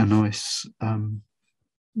 you'll get a nice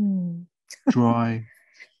dry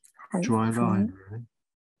line, really.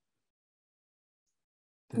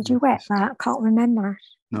 Did you wet that? I can't remember.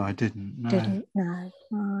 No, I didn't. No. Didn't? No.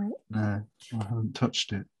 Right. No, I haven't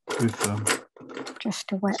touched it with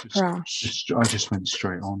Just a wet brush. I just went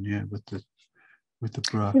straight on, yeah, with the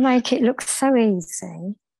brush. You make it look so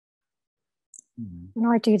easy.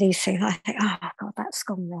 When I do these things, I think, oh God, that's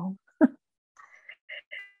gone wrong.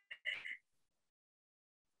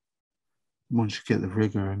 Once you get the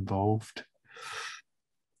rigour involved,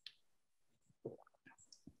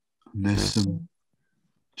 and there's some,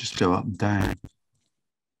 just go up and down.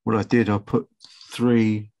 What I did, I put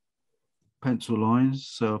 3 pencil lines,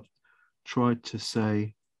 so I've tried to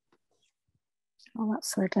say, oh,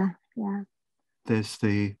 that's good, yeah. There's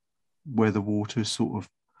where the water's sort of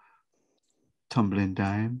tumbling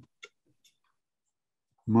down.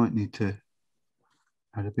 You might need to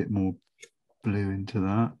add a bit more blue into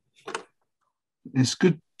that. It's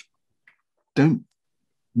good. Don't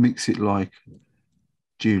mix it like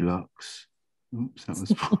Dulux. Oops,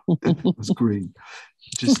 that was green.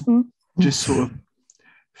 Just sort of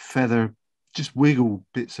feather, just wiggle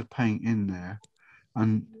bits of paint in there,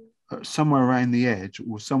 and somewhere around the edge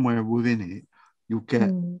or somewhere within it, you'll get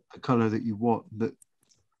the colour that you want.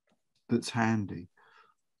 That's handy.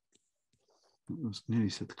 I nearly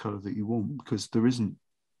said the colour that you want, because there isn't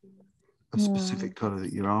a specific colour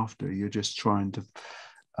that you're after. You're just trying to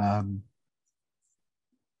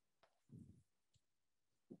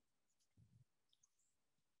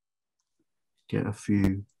get a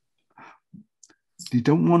few. You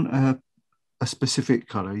don't want a specific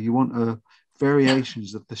colour. You want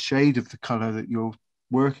variations of the shade of the colour that you're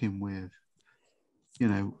working with. You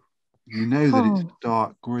know that it's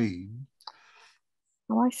dark green.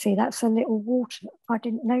 Oh, I see. That's a little water. I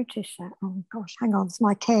didn't notice that. Oh, gosh. Hang on. It's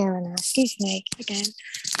my carer now. Excuse me again.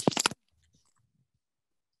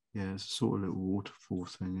 Yeah, it's a sort of little waterfall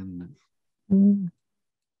thing, isn't it?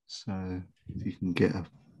 So if you can get a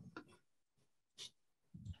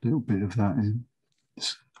little bit of that in,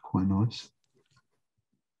 it's quite nice.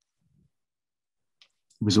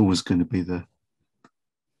 It was always going to be the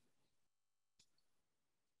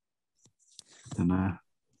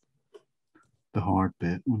hard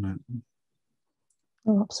bit, wasn't it?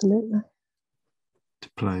 Oh, absolutely. To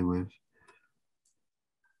play with.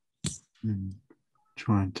 And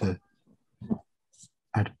trying to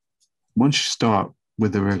add. Once you start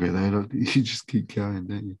with the rigour, though, you just keep going,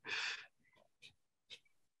 don't you?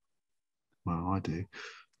 Well, I do.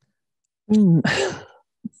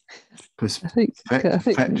 Because I think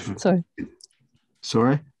sorry.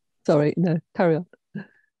 Sorry, no, carry on.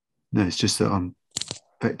 No, it's just that I'm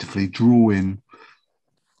effectively drawing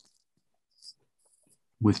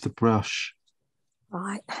with the brush.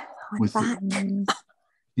 Right. With effectively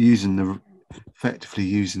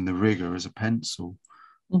using the rigour as a pencil.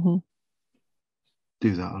 Do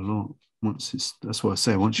that a lot. That's what I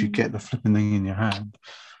say. Once you get the flipping thing in your hand.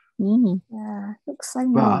 Yeah, looks so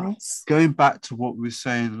nice. Going back to what we were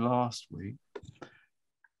saying last week,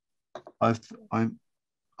 I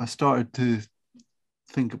started to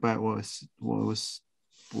think about what I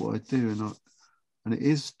do, and it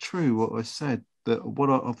is true what I said, that what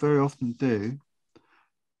I very often do,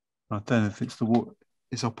 I don't know if it's the water,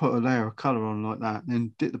 is I'll put a layer of colour on like that, and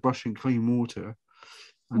then dip the brush in clean water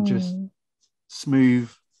and just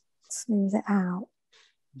smooth it out.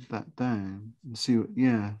 That down and see what.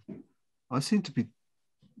 I seem to be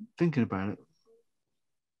thinking about it.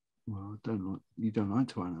 Well, you don't like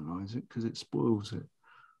to analyse it because it spoils it.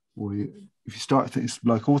 Or if you start, it's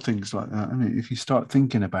like all things like that, isn't it? If you start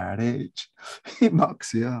thinking about it, it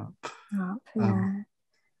mucks it up. Yeah.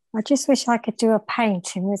 I just wish I could do a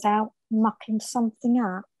painting without mucking something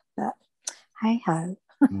up, but hey ho.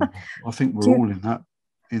 I think we're all in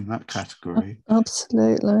that category.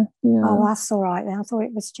 Absolutely. Yeah. Oh, that's all right then. I thought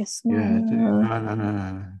it was just me. Yeah.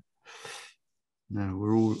 No,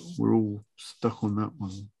 we're all stuck on that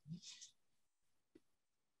one.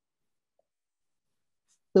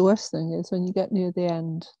 The worst thing is when you get near the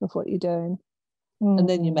end of what you're doing and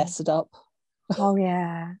then you mess it up. Oh,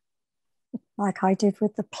 yeah. Like I did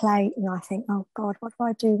with the plate, and I think, oh, God, what do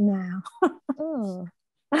I do now? Oh.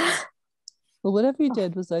 Well, whatever you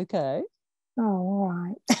did was okay. Oh, all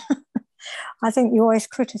right. I think you always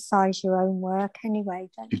criticise your own work anyway,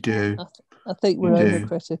 don't you? You do. I think we're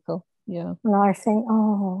overcritical. Yeah. And I think,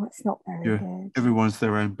 oh, it's not very good. Everyone's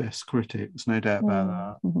their own best critic. There's no doubt about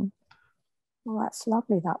that. Mm-hmm. Well, that's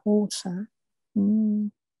lovely, that water.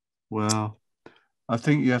 Well, I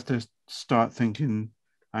think you have to start thinking,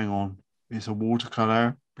 hang on, it's a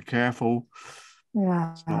watercolour. Be careful.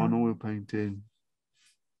 Yeah. It's not an oil painting.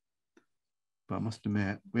 But I must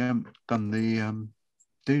admit, we haven't done the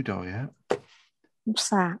doodah yet. What's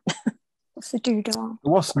that? What's the doodah?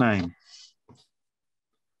 What's name?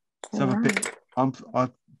 Let's have a bit. I'm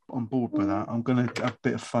bored by that. I'm going to have a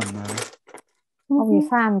bit of fun now. Oh, your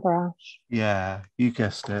fan brush. Yeah, you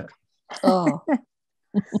guessed it. Oh,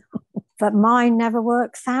 But mine never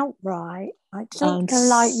works out right. I don't go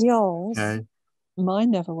like yours. Okay.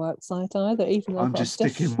 mine never works right either, even though I'm I've got just a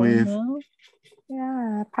sticking different with now.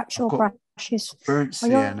 Yeah, perhaps I've your got brush is... burnt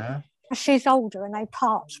well, your sienna brush is older and they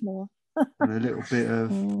part more. and a little bit of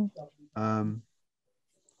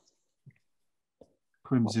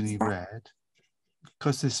crimsony red,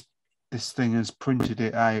 because this thing has printed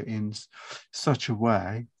it out in such a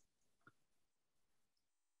way.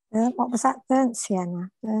 What was that? Burnt sienna?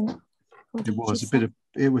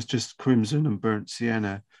 It was just crimson and burnt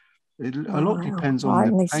sienna. A lot depends on right,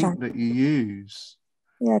 the paint that you use.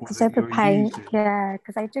 Yeah, because every paint,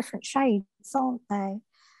 because they're different shades, aren't they?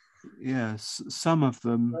 Yes, some of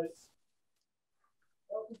them.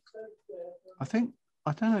 I don't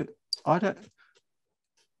know.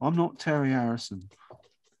 I'm not Terry Harrison.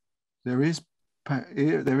 There is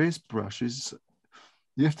brushes.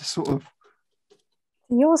 You have to sort of.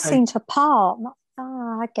 Yours seem to part.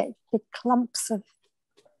 I get big clumps of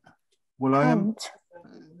Well, paint. I am.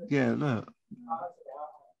 Yeah, look.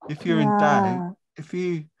 If you're in doubt, if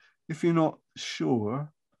you're not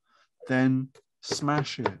sure, then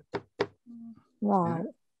smash it. Right.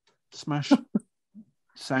 Yeah? Smash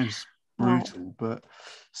sounds brutal, but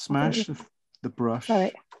smash the brush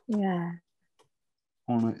on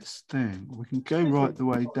its thing. We can go right the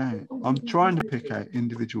way down. I'm trying to pick out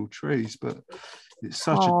individual trees, but it's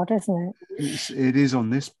such hard, isn't it? It is on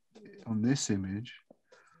this image,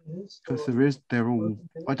 because they're all.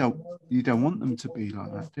 You don't want them to be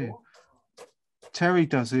like that, do you? Terry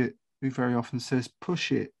does it. He very often says,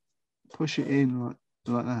 push it in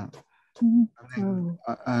like that,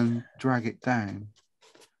 and drag it down.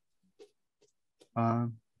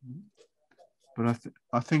 But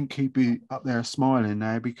I think he'd be up there smiling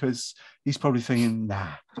now, because he's probably thinking,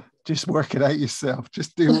 nah, just work it out yourself.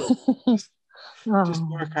 Just do it. Just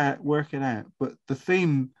work it out. But the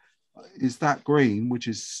theme is that green, which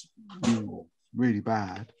is really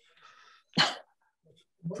bad.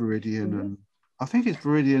 Viridian and I think it's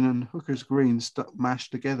Viridian and Hooker's green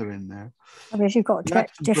mashed together in there. I mean, you've got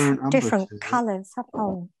different colours.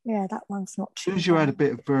 Oh, yeah, that one's not too As soon as you add a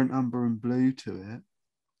bit of burnt umber and blue to it,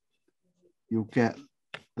 you'll get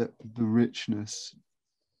the richness.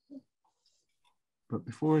 But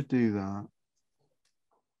before I do that,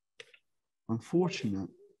 unfortunate,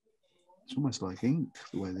 it's almost like ink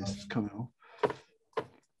the way this is coming off.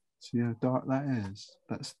 See how dark that is?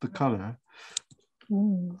 That's the colour.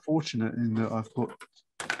 Fortunate in that I've got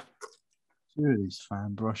two of these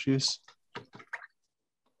fan brushes.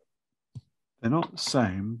 They're not the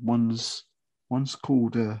same. One's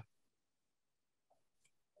called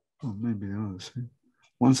maybe the others.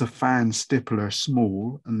 One's a Fan Stippler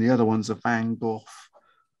small, and the other one's a Van Gogh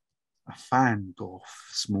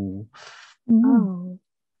small. Oh.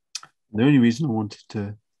 The only reason I wanted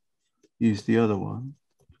to use the other one,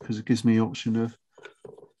 because it gives me the option of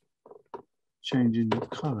changing the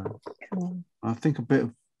colour. Cool. I think a bit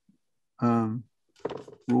of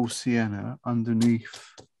raw sienna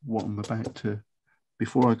underneath what I'm about to,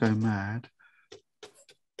 before I go mad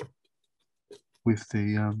with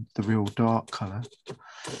the real dark colour.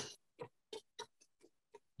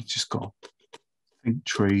 You just got to think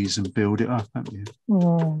trees and build it up, haven't you?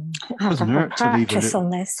 Doesn't hurt to leave a little on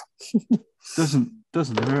this.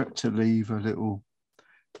 doesn't hurt to leave a little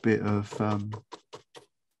bit of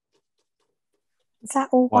is that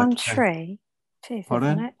all one tree? It is,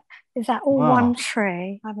 isn't it? Is that all one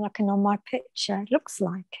tree? I'm looking on my picture. It looks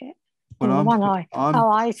like it. Well,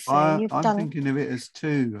 I see. I'm thinking of it as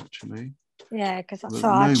two, actually. Yeah, because that's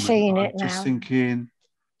how I've seen it now. Just thinking.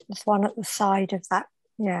 There's one at the side of that.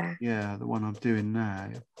 Yeah. Yeah, the one I'm doing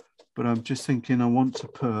now. But I'm just thinking I want to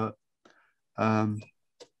put.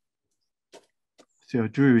 See, I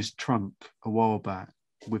drew his trunk a while back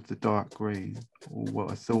with the dark green, or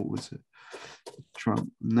what I thought was a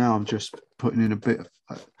trunk. Now I'm just putting in a bit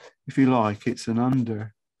of, if you like, it's an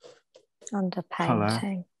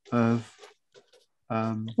underpainting of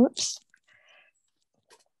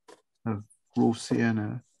of raw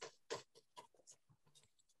sienna.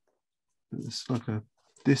 It's like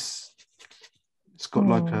it's got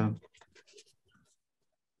like a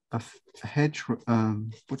hedge, what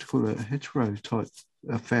do you call it? A hedgerow type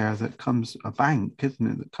affair that comes, a bank,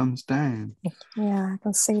 isn't it? That comes down. Yeah, I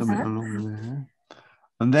can see something that. along there.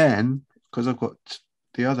 And then, because I've got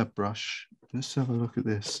the other brush, let's have a look at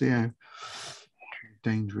this. See how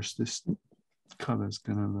dangerous this colour's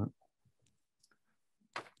going to look.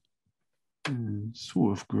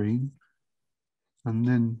 Sort of green. And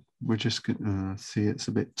then we're just going to see it's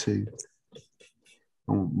a bit too.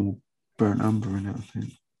 I want more burnt umber in it, I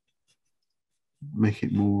think. Make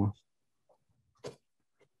it more,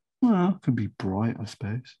 well, it can be bright, I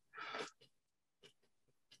suppose.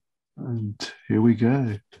 And here we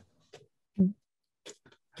go.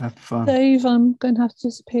 Have fun. Dave, I'm going to have to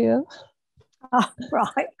disappear. Oh,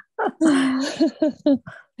 right.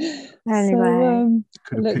 Anyway,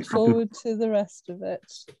 So, I look forward to the rest of it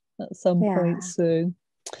at some point soon.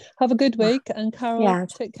 Have a good week, and Carol,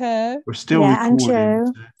 take care. We're still recording.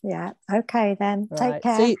 And you. Yeah, okay then. Right. Take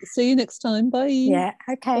care. See you next time. Bye. Yeah,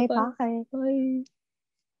 okay, Bye-bye. bye. Bye.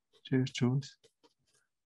 Cheers, Joyce.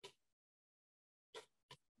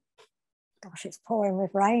 Gosh, it's pouring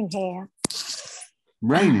with rain here.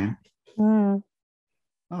 Raining? Mm.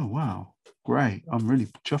 Oh, wow. Great. I'm really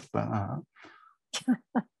chuffed about that.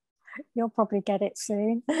 You'll probably get it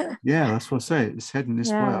soon. Yeah, that's what I say. It's heading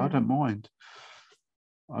this way. I don't mind.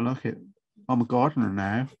 I like it. I'm a gardener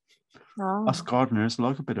now. Oh. Us gardeners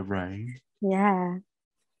like a bit of rain. Yeah.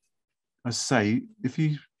 I say,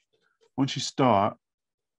 once you start,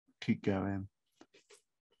 keep going.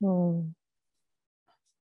 Mm.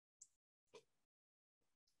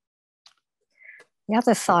 The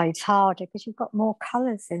other side's harder because you've got more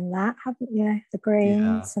colours in that, haven't you? The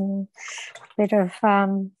greens and a bit of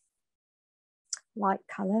light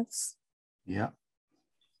colours. Yeah.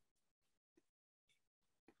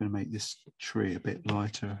 I'm going to make this tree a bit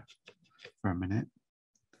lighter for a minute.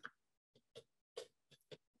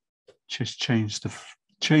 Just change.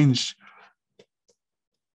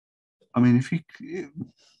 I mean, if you can,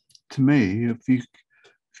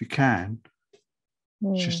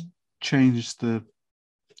 just change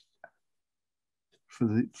for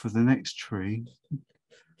the next tree,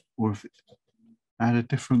 or add a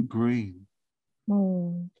different green. I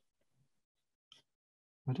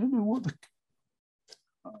don't know what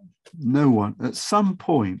no one at some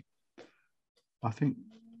point, I think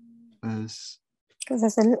because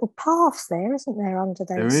there's a little path there, isn't there, under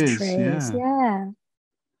those trees? Yeah.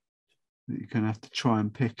 That you're going to have to try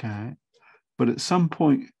and pick out. But at some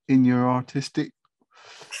point in your artistic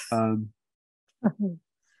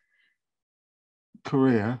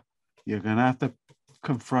career, you're going to have to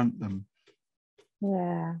confront them.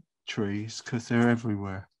 Yeah. Trees, because they're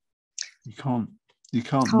everywhere. You can't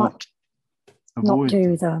not avoid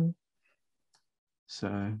do them.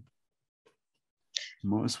 So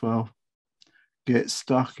might as well get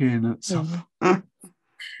stuck in at some. I've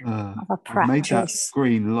made that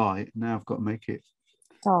green light. Now I've got to make it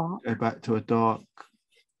dark. Go back to a dark.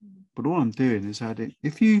 But all I'm doing is adding.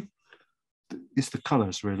 It's the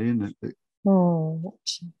colours really, isn't it?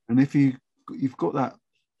 And if you've got that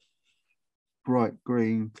bright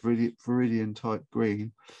green, viridian type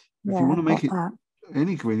green, if you want to make it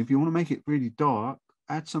any green, if you want to make it really dark,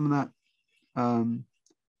 add some of that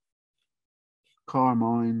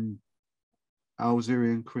carmine,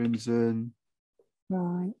 Alzerian crimson,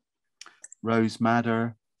 rose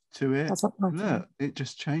madder to it. Look, it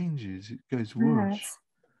just changes. It goes whoosh.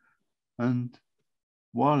 And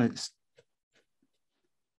while it's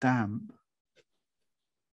damp,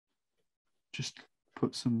 just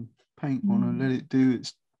put some paint on and let it do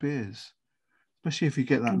its biz. Especially if you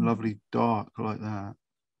get that lovely dark like that.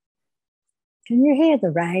 Can you hear the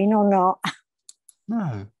rain or not?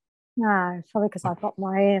 No. No, probably because I've got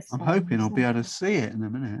my ears. I'm hoping I'll be able to see it in a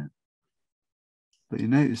minute. But you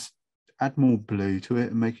notice, add more blue to it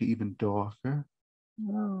and make it even darker.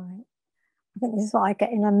 Right. I think this is what I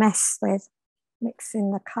get in a mess with, mixing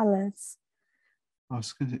the colours.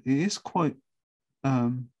 It is quite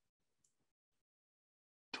time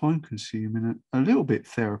consuming, a little bit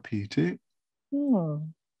therapeutic.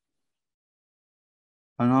 And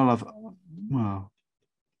I'll have, well,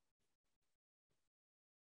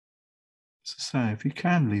 as I say, if you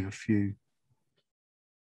can leave a few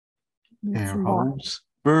air holes,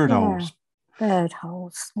 bird holes. Bird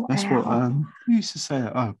holes. That's what we used to say.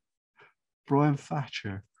 Oh, Brian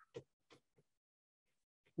Thatcher.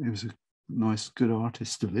 He was a nice, good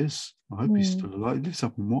artist, still is. I hope he's still alive. He lives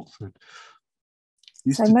up in Watford.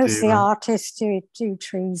 So most of the artists do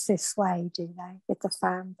trees this way, do they? With the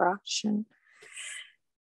fan brush and.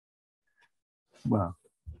 Well,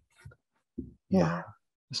 yeah,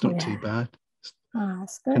 it's not too bad.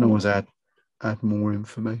 That's good. Can always add more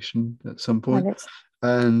information at some point,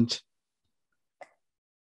 and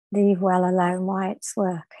leave well alone while it's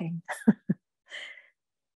working.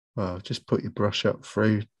 Well, just put your brush up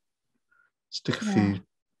through, stick a few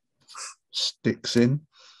sticks in,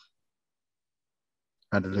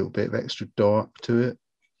 add a little bit of extra dark to it.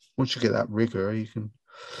 Once you get that rigor, you can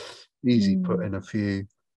easily put in a few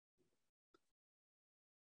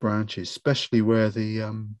branches, especially where the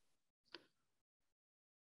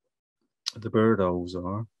The bird holes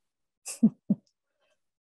are.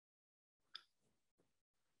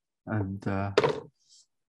 And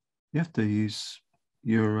you have to use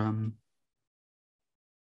your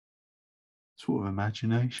sort of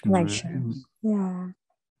imagination, really. Yeah.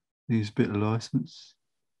 Use a bit of license.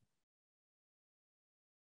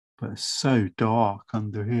 But it's so dark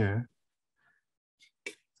under here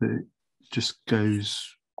that it just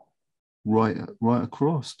goes right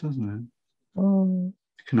across, doesn't it? Mm. You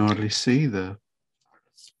can hardly see the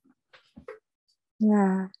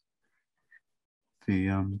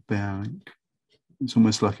bank. It's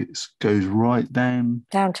almost like it goes right down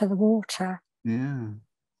to the water. Yeah, a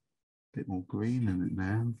bit more green in it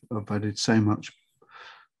now. I've added so much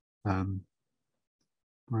brown.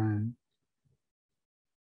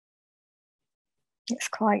 It's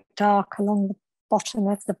quite dark along the bottom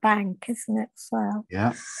of the bank, isn't it? So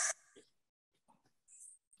yeah,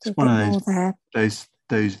 it's one of those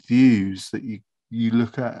views that you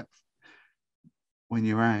look at when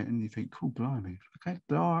you're out and you think, "Oh, blimey, look how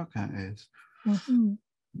dark that is," and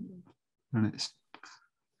it's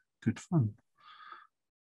good fun.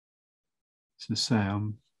 To say,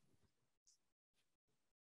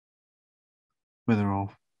 whether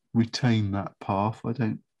I'll retain that path, I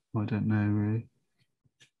don't know really.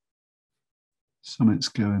 Something's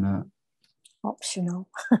going up. Optional.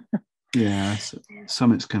 Yeah,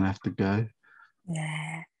 something's going to have to go.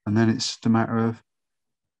 Yeah. And then it's just a matter of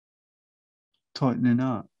tightening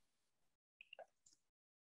up.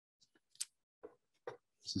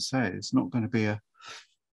 As I say, it's not going to be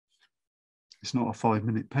it's not a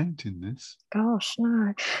 5-minute painting, this. Gosh,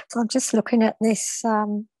 no. So I'm just looking at this,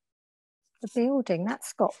 the building,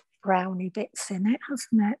 that's got browny bits in it,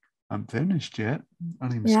 hasn't it? I haven't finished yet. I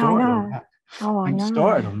haven't even started on that. Oh, I know.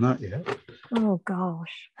 Started on that yet. Oh,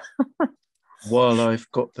 gosh. While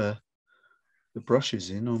I've got the brushes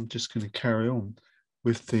in, I'm just going to carry on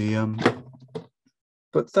with the...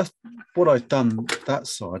 But that's what I've done that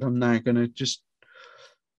side. I'm now going to just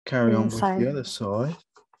carry on with the other side.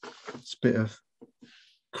 It's a bit of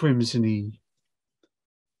crimson-y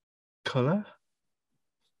colour.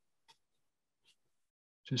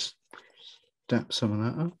 Just dab some of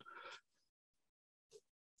that up.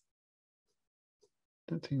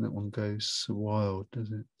 Don't think that one goes so wild,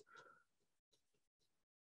 does it?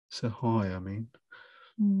 So high, I mean.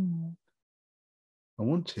 I'm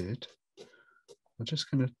just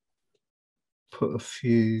going to put a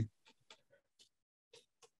few.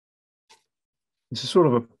 It's a sort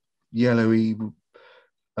of a yellowy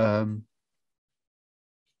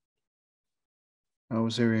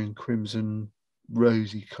Alzerian crimson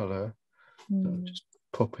rosy colour that I'm just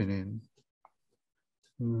popping in.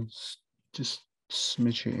 Let's just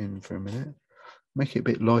smidge it in for a minute. Make it a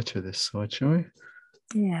bit lighter this side, shall we?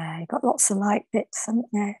 Yeah, you've got lots of light bits, haven't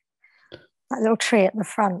you? That little tree at the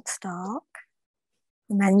front's dark.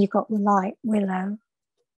 And then you've got the light willow.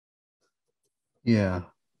 Yeah.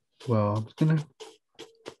 Well, I'm going to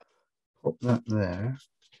pop that there.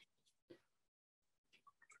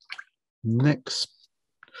 Next,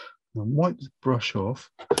 I'll wipe the brush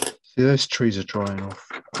off. See, those trees are drying off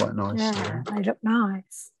quite nicely. Yeah, they look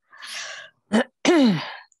nice.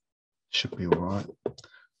 Should be all right.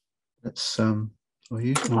 Let's I'll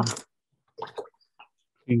use my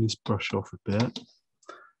clean this brush off a bit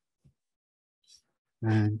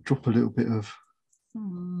and drop a little bit of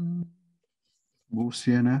wool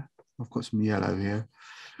sienna. I've got some yellow here.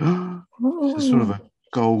 It's sort of a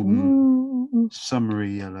golden,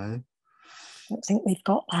 summery yellow. I don't think we've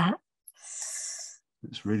got that.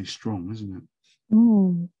 It's really strong, isn't it?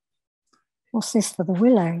 What's this for the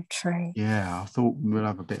willow tree? Yeah, I thought we'll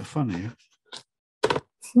have a bit of fun here.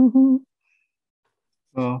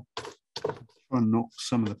 Well, try and knock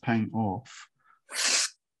some of the paint off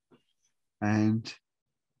and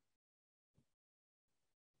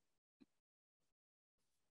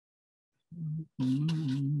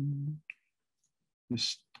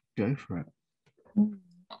just go for it.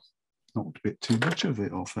 Knocked a bit too much of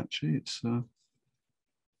it off, actually. It's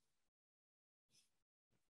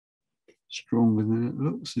stronger than it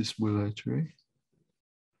looks, this willow tree.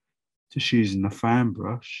 Just using a fan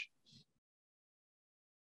brush.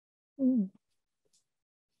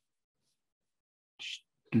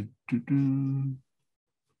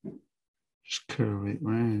 Just curve it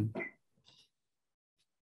round.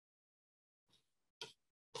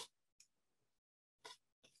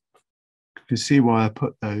 You can see why I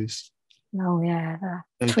put those. Oh yeah,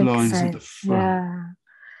 those lines at the front.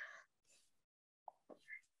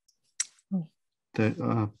 Yeah.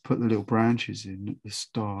 That put the little branches in at the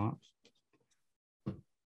start.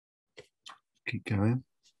 Keep going.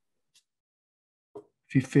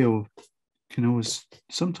 If you feel can always,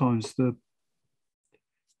 sometimes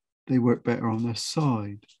they work better on their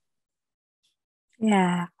side.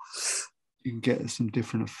 Yeah. You can get some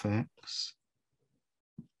different effects.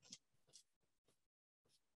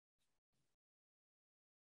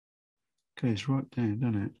 Goes right down,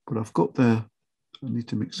 doesn't it? But I've got I need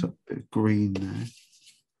to mix up a bit of green now.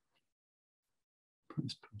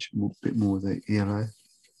 Let's punch a bit more of the yellow.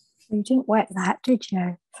 You didn't wet that, did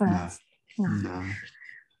you? First? No,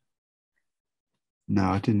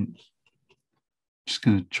 I didn't. Just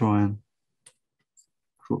going to try and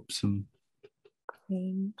drop some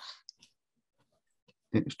Green.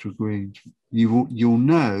 extra greens. You'll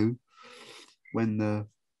know when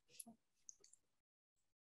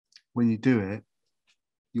you do it,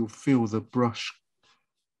 you'll feel the brush,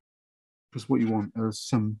 because what you want is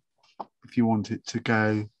if you want it to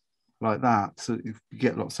go like that, so if you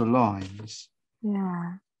get lots of lines,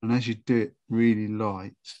 Yeah. and as you do it really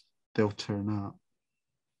light, they'll turn up.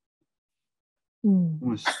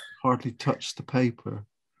 Almost hardly touch the paper.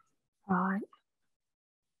 Right.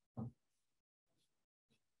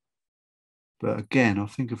 But again, I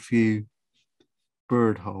think a few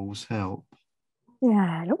bird holes help.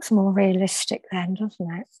 Yeah, it looks more realistic then,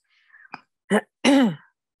 doesn't it?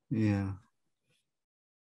 Yeah.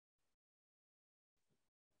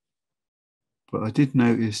 But I did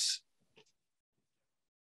notice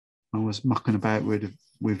I was mucking about with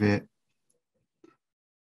it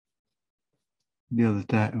the other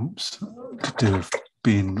day. Oops, could do with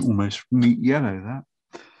being almost meat yellow, that.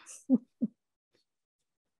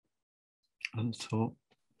 At the top.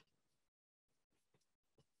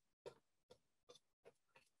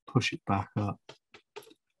 Push it back up.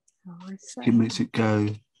 Oh, I see. It makes it go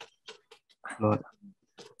like,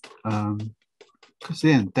 because at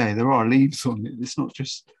the end of the day, there are leaves on it. It's not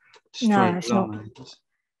just straight lines. Not.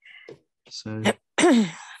 So if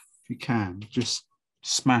you can, just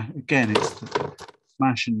smash, again, it's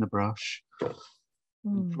smashing the brush,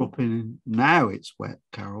 dropping in. Now it's wet,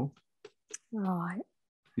 Carol. Right.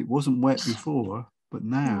 It wasn't wet before, but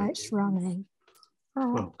now it's running.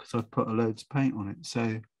 Oh. Well, because I've put a loads of paint on it,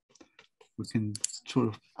 so we can sort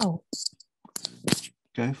of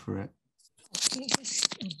go for it. It's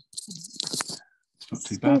not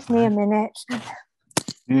too bad. Give me a minute.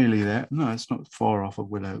 Nearly there. No, it's not far off a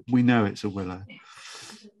willow. We know it's a willow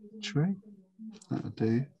tree. That'll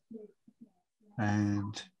do.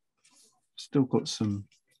 And still got some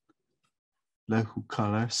local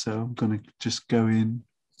colour, so I'm going to just go in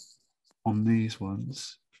on these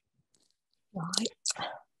ones. Right.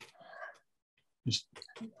 Just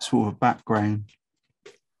sort of a background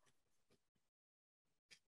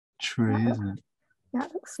tree, isn't it?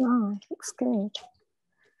 That looks nice. Looks good.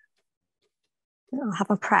 I'll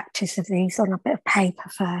have a practice of these on a bit of paper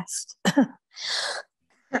first.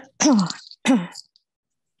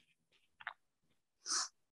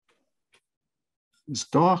 It's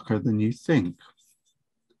darker than you think,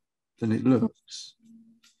 than it looks.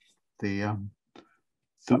 The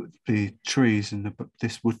trees in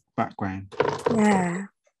this wood background. Yeah.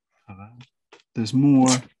 There's more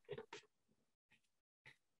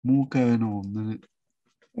going on than it.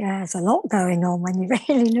 Yeah, there's a lot going on when you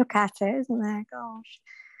really look at it, isn't there? Gosh.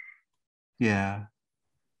 Yeah.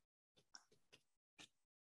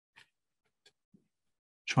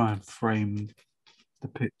 Try and frame the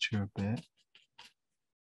picture a bit.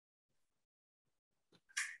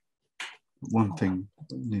 One thing,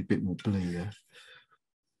 need a bit more blue there.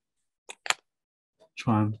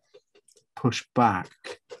 Try and push back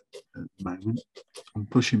at the moment. I'm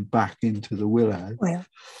pushing back into the willow. Well,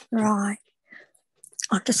 right.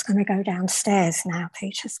 I'm just going to go downstairs now.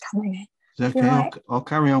 Peter's coming in. Is that okay? Right? I'll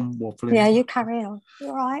carry on waffling. Yeah, you carry on. You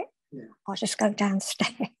all right? Yeah. I'll just go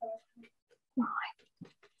downstairs. Right.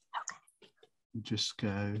 Okay. Just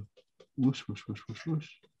go whoosh, whoosh, whoosh, whoosh, whoosh.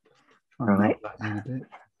 Try and melt that in a bit.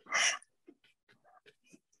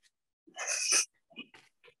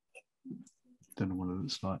 Don't know what it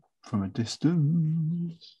looks like from a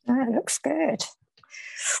distance. Oh, it looks good.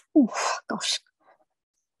 Oh, gosh.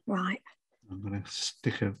 Right. I'm going to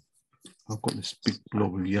stick I've got this big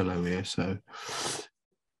blob of yellow here, so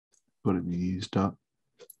got to be used up.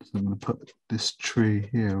 So I'm going to put this tree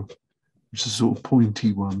here, which is a sort of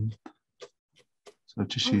pointy one. So I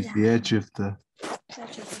just use the edge of the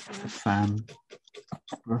fan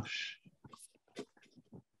brush,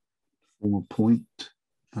 form a point,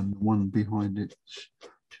 and the one behind it, should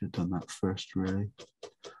have done that first really.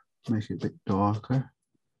 Make it a bit darker.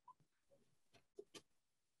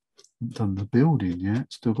 Haven't done the building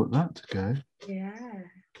yet, still got that to go. Yeah.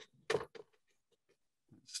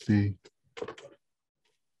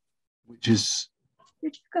 Which is...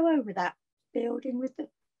 Did you go over that building with the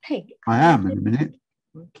pink? I am in a minute.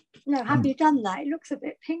 No, have you done that? It looks a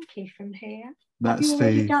bit pinky from here. Have That's you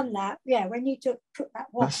already the. done that? Yeah, when you put that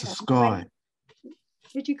wash That's the on, sky.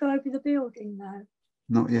 Did you go over the building though?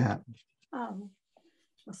 Not yet. Oh,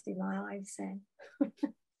 must be my eyes then. I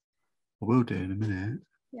will do in a minute.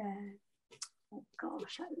 Yeah. Oh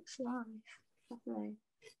gosh, that looks nice. Lovely.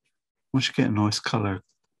 Once you get a nice colour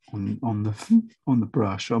on the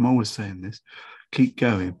brush, I'm always saying this, keep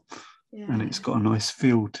going. Yeah. And it's got a nice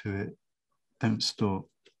feel to it. Don't stop.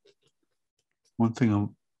 One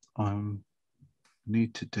thing I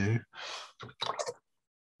need to do,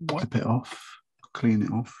 wipe it off, clean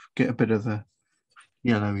it off, get a bit of the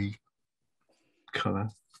yellowy colour,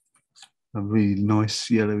 a really nice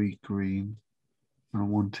yellowy green. I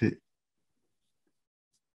want it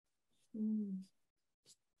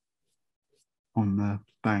on the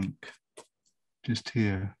bank, just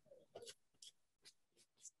here.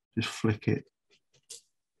 Just flick it.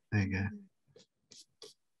 There you go.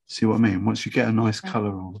 See what I mean? Once you get a nice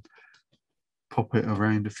colour on, pop it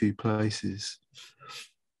around a few places.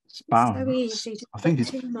 It's balance. So easy to I think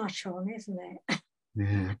put it's too much on, isn't it?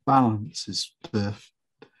 yeah, balance is the.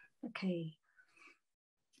 Okay.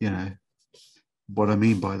 You know, what I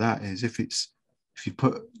mean by that is if you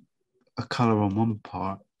put a colour on one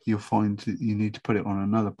part, you'll find that you need to put it on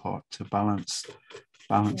another part to balance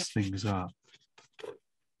things up.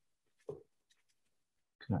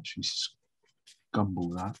 Could actually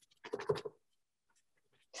scumble that.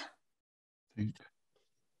 I think.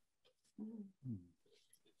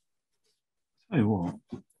 Tell you what,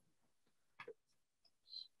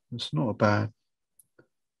 it's not a bad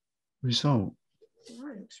result. No,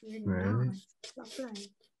 it's really nice. It's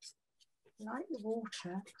lovely. I like the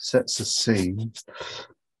water. Sets the scene.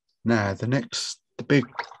 Now the big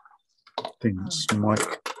things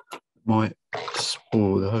might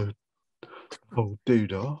spoil the whole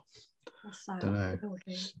doodah. Don't know.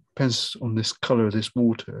 Depends on this colour of this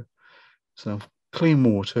water. So clean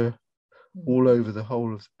water all over the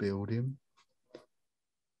whole of the building.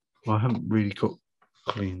 Well, I haven't really got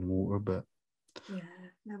clean water, but yeah,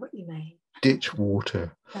 I know what you mean. Ditch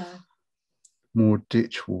water. More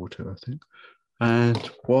ditch water, I think. And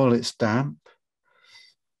while it's damp,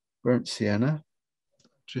 burnt sienna,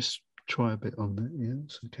 just try a bit on that. Yeah,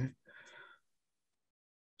 it's okay.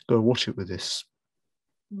 Got to wash it with this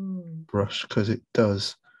brush because it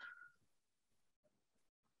does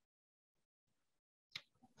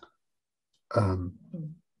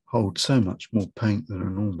hold so much more paint than a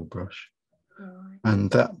normal brush. Right.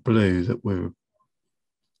 And that blue that we were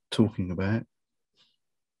talking about,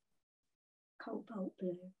 cobalt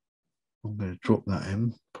blue, I'm going to drop that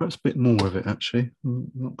in. Perhaps a bit more of it, actually.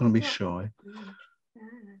 I'm not going to be shy.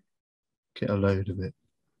 Get a load of it.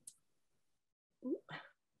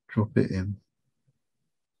 Drop it in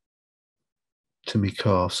to me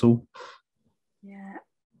castle. Yeah.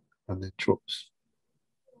 And then drops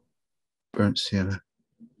burnt sienna.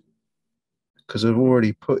 Because I've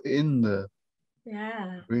already put in the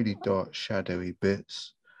really dark shadowy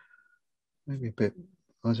bits. Maybe a bit,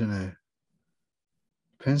 I don't know.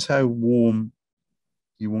 Depends how warm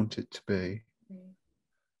you want it to be.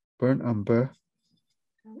 Burnt umber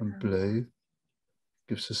and blue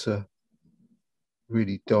gives us a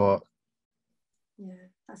really dark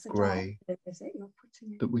grey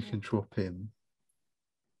that we can drop in.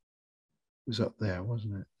 It was up there,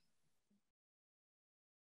 wasn't it?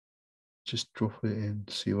 Just drop it in,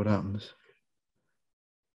 see what happens.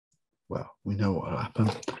 Well, we know what will happen.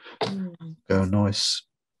 Go nice.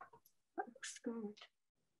 That looks good.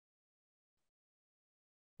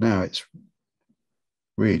 Now it's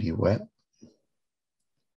really wet.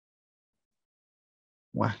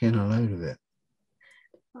 Whack in a load of it.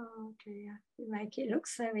 Oh dear, you make it look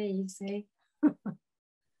so easy.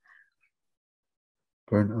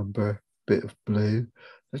 Burnt umber, bit of blue.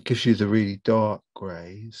 That gives you the really dark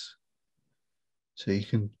greys. So you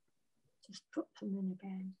can just drop them in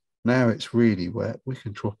again. Now it's really wet, we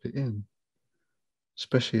can drop it in.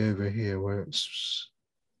 Especially over here where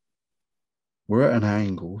we're at an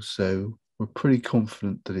angle, so we're pretty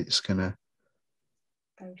confident that it's gonna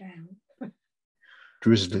go down.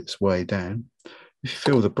 Drizzle its way down. If you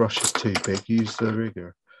feel the brush is too big, use the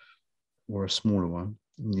rigger or a smaller one,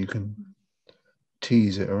 and you can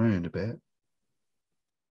tease it around a bit.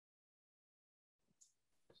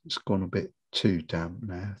 It's gone a bit too damp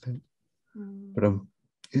now, I think. But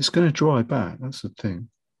it's going to dry back, that's the thing.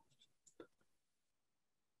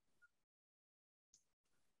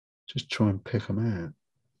 Just try and pick them out.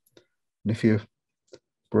 And if you're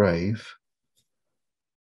brave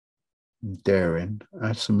and daring,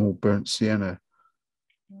 add some more burnt sienna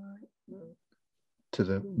to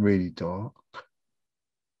the really dark.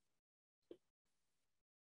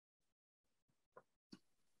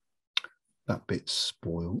 That bit's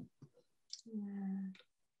spoiled. Yeah.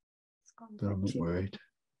 It's gone But I'm not too- worried.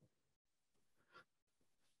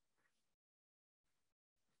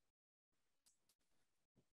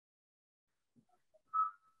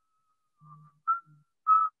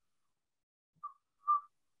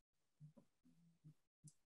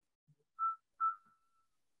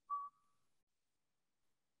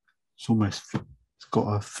 It's got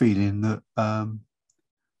a feeling that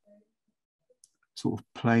sort of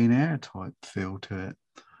plein air type feel to it.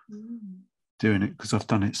 Doing it because I've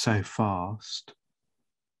done it so fast.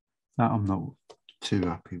 That I'm not too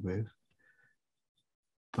happy with.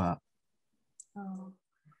 But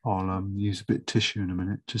I'll use a bit of tissue in a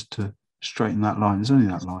minute just to straighten that line. There's only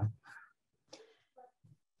that line.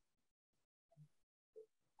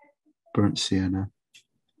 Burnt sienna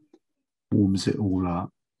warms it all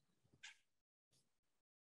up.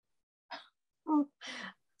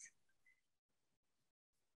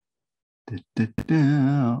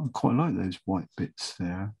 I quite like those white bits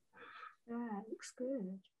there. Yeah, it looks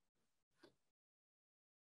good.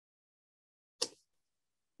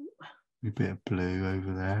 A bit of blue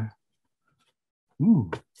over there. Ooh,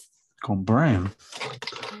 gone brown.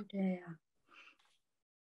 Oh dear.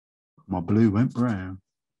 My blue went brown.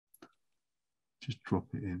 Just drop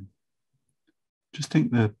it in. Just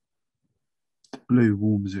think the blue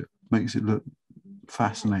warms it, makes it look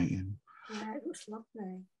fascinating. Yeah, it looks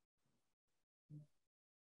lovely.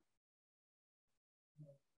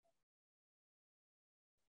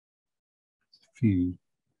 A few.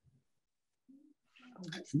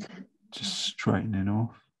 Just straightening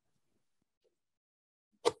off.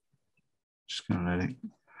 Just going to let it.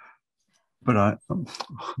 But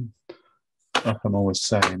like I'm always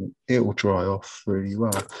saying, it will dry off really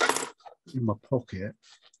well. In my pocket,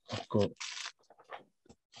 I've got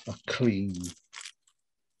a clean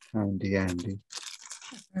handy Andy.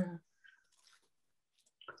 Oh,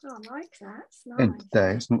 I like that. It's nice. End of the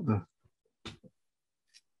day, it's not the.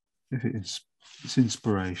 If it is, it's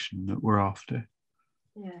inspiration that we're after.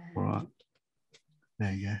 Yeah. All right.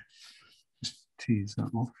 There you go. Just tease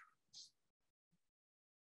that off.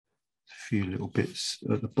 A few little bits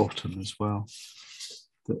at the bottom as well.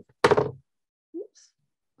 That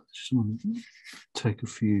just want to take a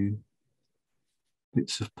few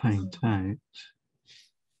bits of paint out.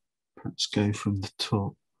 Perhaps go from the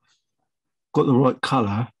top. Got the right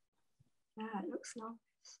colour. Yeah, it looks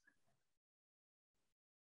nice.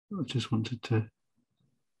 I just wanted to.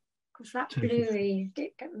 Because that bluey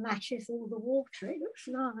matches all the water. It looks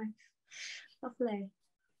nice. Lovely.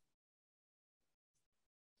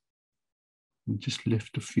 And just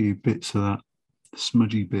lift a few bits of that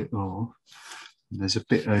smudgy bit off. And there's a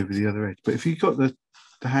bit over the other edge. But if you've got the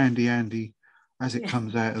handy Andy as it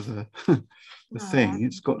comes out of the thing,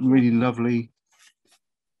 it's got really lovely,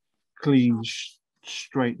 clean,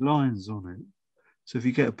 straight lines on it. So if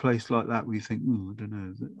you get a place like that where you think, I don't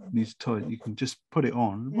know, that needs tight, you can just put it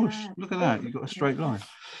on. Whoosh, look at that, you've got a straight line.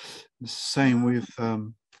 The same with,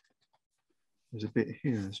 there's a bit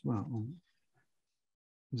here as well.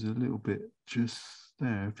 There's a little bit just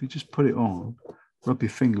there. If you just put it on, rub your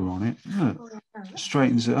finger on it, look, it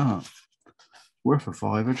straightens it up. Worth a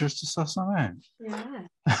fiver just to suss them out. Yeah.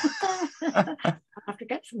 I'll have to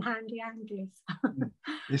get some handy Andys.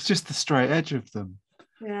 It's just the straight edge of them.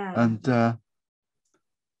 Yeah.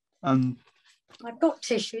 And I've got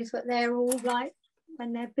tissues, but they're all like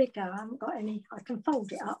when they're bigger. I haven't got any. I can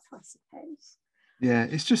fold it up, I suppose. Yeah,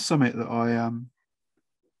 it's just something that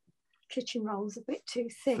kitchen roll's a bit too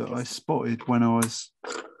thick. That I spotted when I was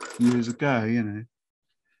years ago, you know.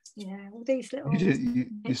 Yeah, all these little.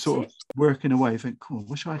 You're sort of working away. You think, cool.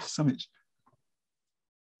 Wish I had something.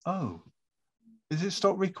 Oh, is it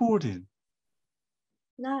stopped recording?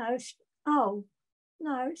 No.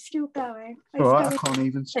 No, it's still going. All right, I can't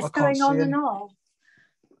even. It's going on and off.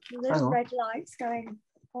 The little red lights going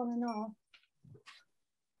on and off.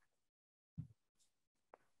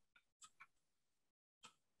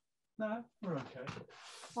 No, we're okay.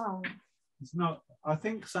 Oh. It's not. I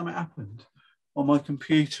think something happened on my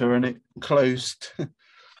computer and it closed.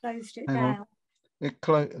 Closed it Hang down. on. It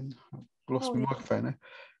closed. I've lost my microphone now.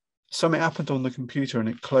 Something happened on the computer and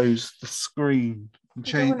it closed the screen. You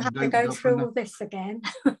don't want to have to go through all this again.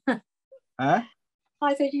 Huh?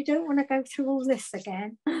 I said you don't want to go through all this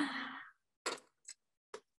again.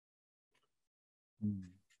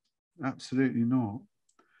 Absolutely not.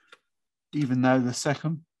 Even though the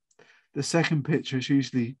second picture is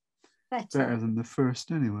usually better than the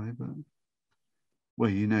first anyway, but well,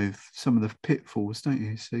 you know some of the pitfalls, don't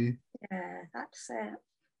you? So yeah, that's it.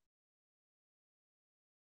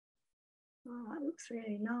 Oh, that looks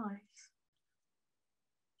really nice.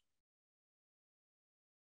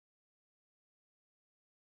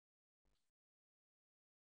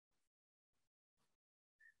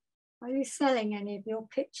 Are you selling any of your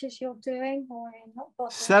pictures you're doing, or are you not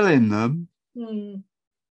bothering? selling them?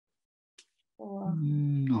 Or...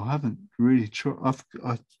 I haven't really tried.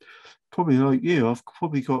 I probably like you. I've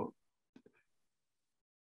probably got,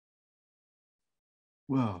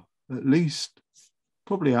 well, at least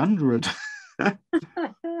probably 100.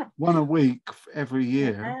 One a week every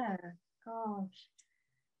year. Yeah, gosh.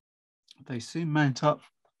 They soon mount up,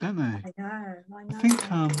 don't they? I know. I think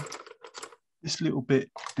this little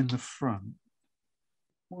bit in the front,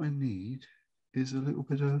 what I need is a little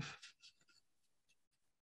bit of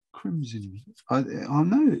crimson. I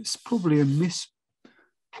know it's probably a misprint,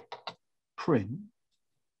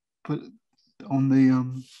 but on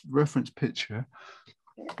the reference picture,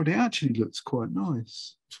 but it actually looks quite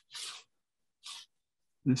nice.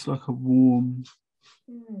 It's like a warm,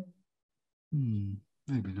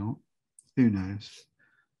 maybe not. Who knows?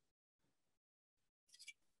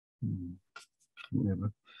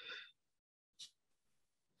 Whatever.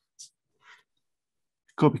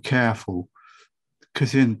 Got to be careful,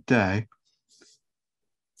 because in the day,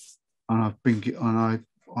 and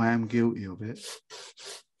I am guilty of it.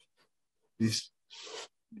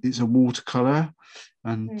 It's a watercolor,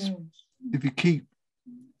 and if you keep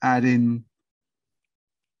adding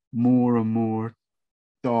more and more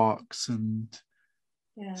darks and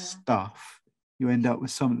stuff, you end up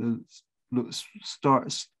with something that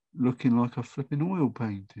starts looking like a flipping oil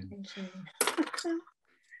painting.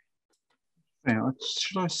 Yeah,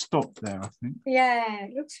 should I stop there? I think. Yeah,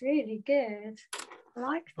 it looks really good. I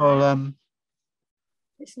like that.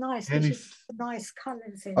 It's nice. It's nice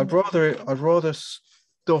colours in. I'd rather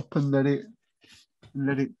stop and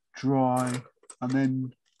let it dry, and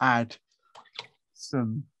then add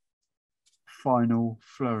some final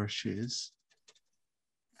flourishes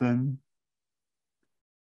than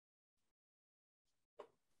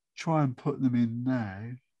try and put them in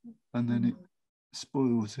now, and then it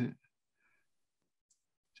spoils it.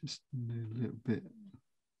 Just a little bit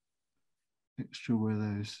extra where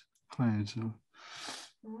those clouds are.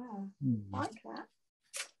 Oh, like that.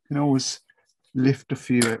 You can always lift a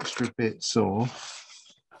few extra bits off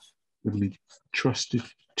with my trusted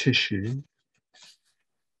tissue.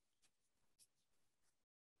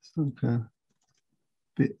 It's like a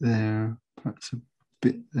bit there, perhaps a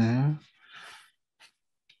bit there.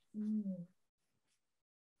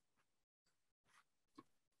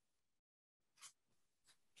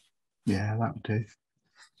 Yeah, that'll do.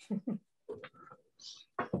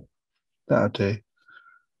 That'll do.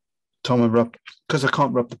 Time I rub, because I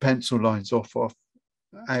can't rub the pencil lines out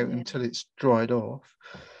until it's dried off.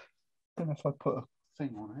 I don't know if I put a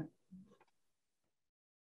thing on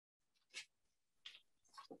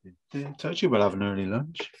it. I told you we'll have an early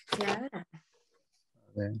lunch. Yeah.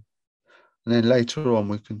 And then later on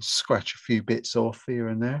we can scratch a few bits off here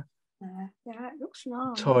and there. Yeah, it looks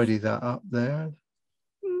nice. Tidy that up there.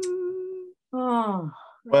 Oh.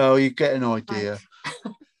 Well, you get an idea.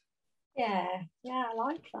 Yeah, I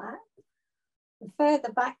like that. The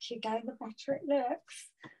further back you go, the better it looks.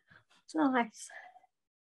 It's nice.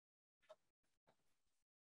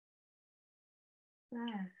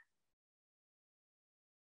 Yeah.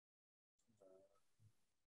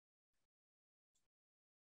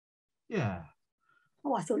 Yeah.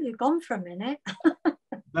 Oh, I thought you'd gone for a minute.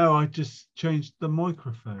 No, I just changed the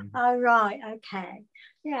microphone. Oh, right. Okay.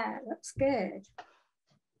 Yeah, looks good.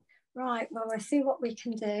 Right. Well, we'll see what we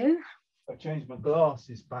can do. I changed my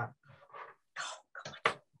glasses back.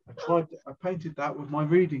 I painted that with my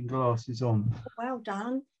reading glasses on. Well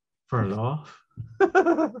done. For a laugh.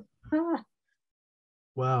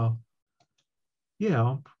 Wow.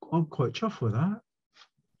 Yeah, I'm quite chuffed with that.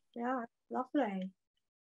 Yeah, lovely.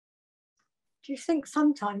 Do you think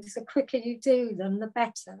sometimes the quicker you do them, the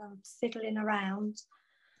better than fiddling around?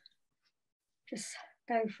 Just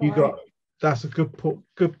go for it. That's a good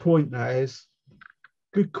point, that is.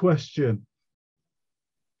 Good question.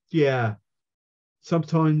 Yeah.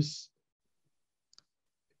 Sometimes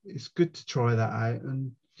it's good to try that out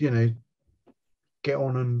and, get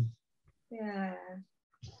on and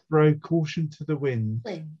throw caution to the wind.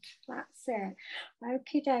 That's it.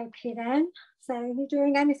 Okie dokie then. So you're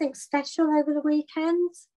doing anything special over the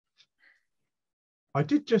weekend? I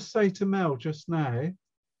did just say to Mel just now,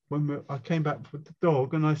 when I came back with the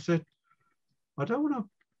dog, and I said, I don't want to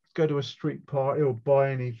go to a street party or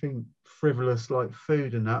buy anything frivolous like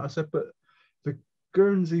food and that. I said, but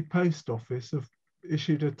Guernsey Post Office have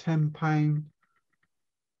issued a £10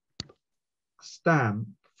 stamp,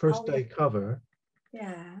 first day cover.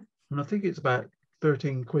 Yeah. And I think it's about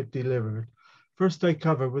 13 quid delivered. First day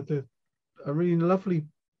cover with a really lovely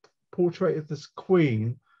portrait of this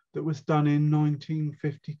Queen that was done in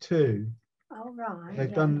 1952. Oh, right.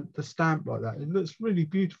 They've done the stamp like that. It looks really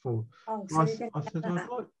beautiful. Oh, so I said,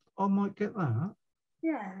 I might get that.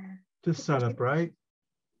 Yeah. To celebrate.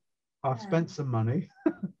 I've spent some money.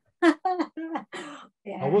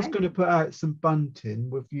 Yeah. I was going to put out some bunting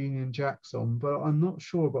with Union Jacks on, but I'm not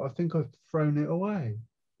sure. But I think I've thrown it away.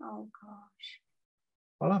 Oh, gosh.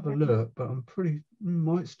 I'll have a look, but I'm pretty,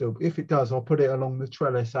 might still. If it does, I'll put it along the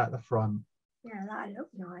trellis at the front. Yeah, that'd look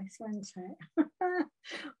nice, wouldn't it?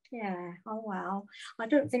 Yeah. Oh, wow. I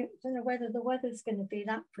don't know whether the weather's going to be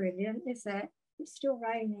that brilliant, is it? It's still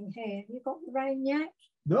raining here. You got the rain yet?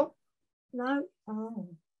 Nope. No. Oh.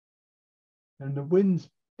 And the wind's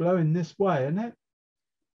blowing this way, isn't it?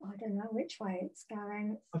 I don't know which way it's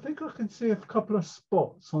going. I think I can see a couple of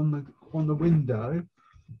spots on the window.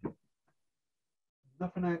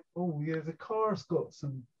 Nothing out. Oh yeah, the car's got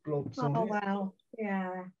some blobs on it. Oh well,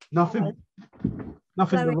 yeah. Nothing.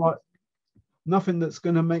 Nothing Blowing. Nothing that's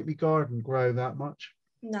going to make me garden grow that much.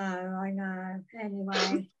 No, I know.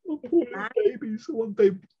 Anyway. Oh, poor babies, one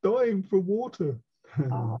day dying for water.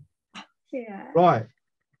 Oh, yeah. Right.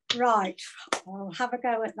 I'll have a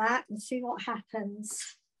go at that and see what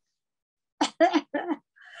happens.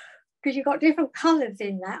 Because you've got different colours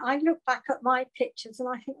in there. I look back at my pictures and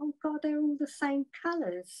I think, oh God, they're all the same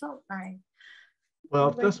colours, aren't they?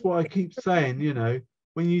 Well, that's what I keep saying, you know,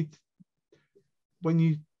 when you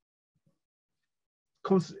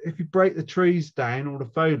if you break the trees down or the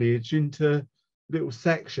foliage into little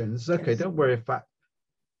sections, okay, don't worry if that,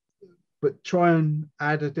 but try and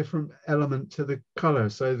add a different element to the colour.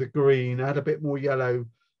 So the green, add a bit more yellow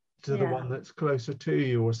to the one that's closer to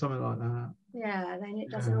you or something like that. Yeah, then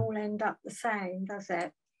it doesn't all end up the same, does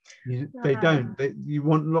it? They don't. You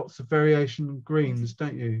want lots of variation in greens,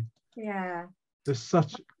 don't you? Yeah.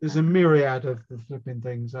 There's a myriad of the flipping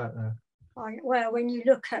things out there. Well, when you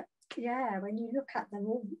look at them,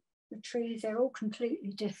 all the trees, they're all completely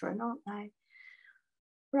different, aren't they?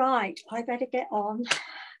 Right, I better get on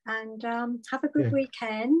and have a good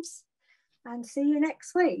weekend and see you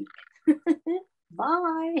next week.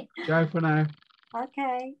 Bye. Ciao for now.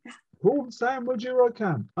 Okay. Prawn sandwich or I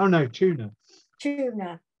can. Oh no, tuna.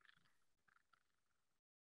 Tuna.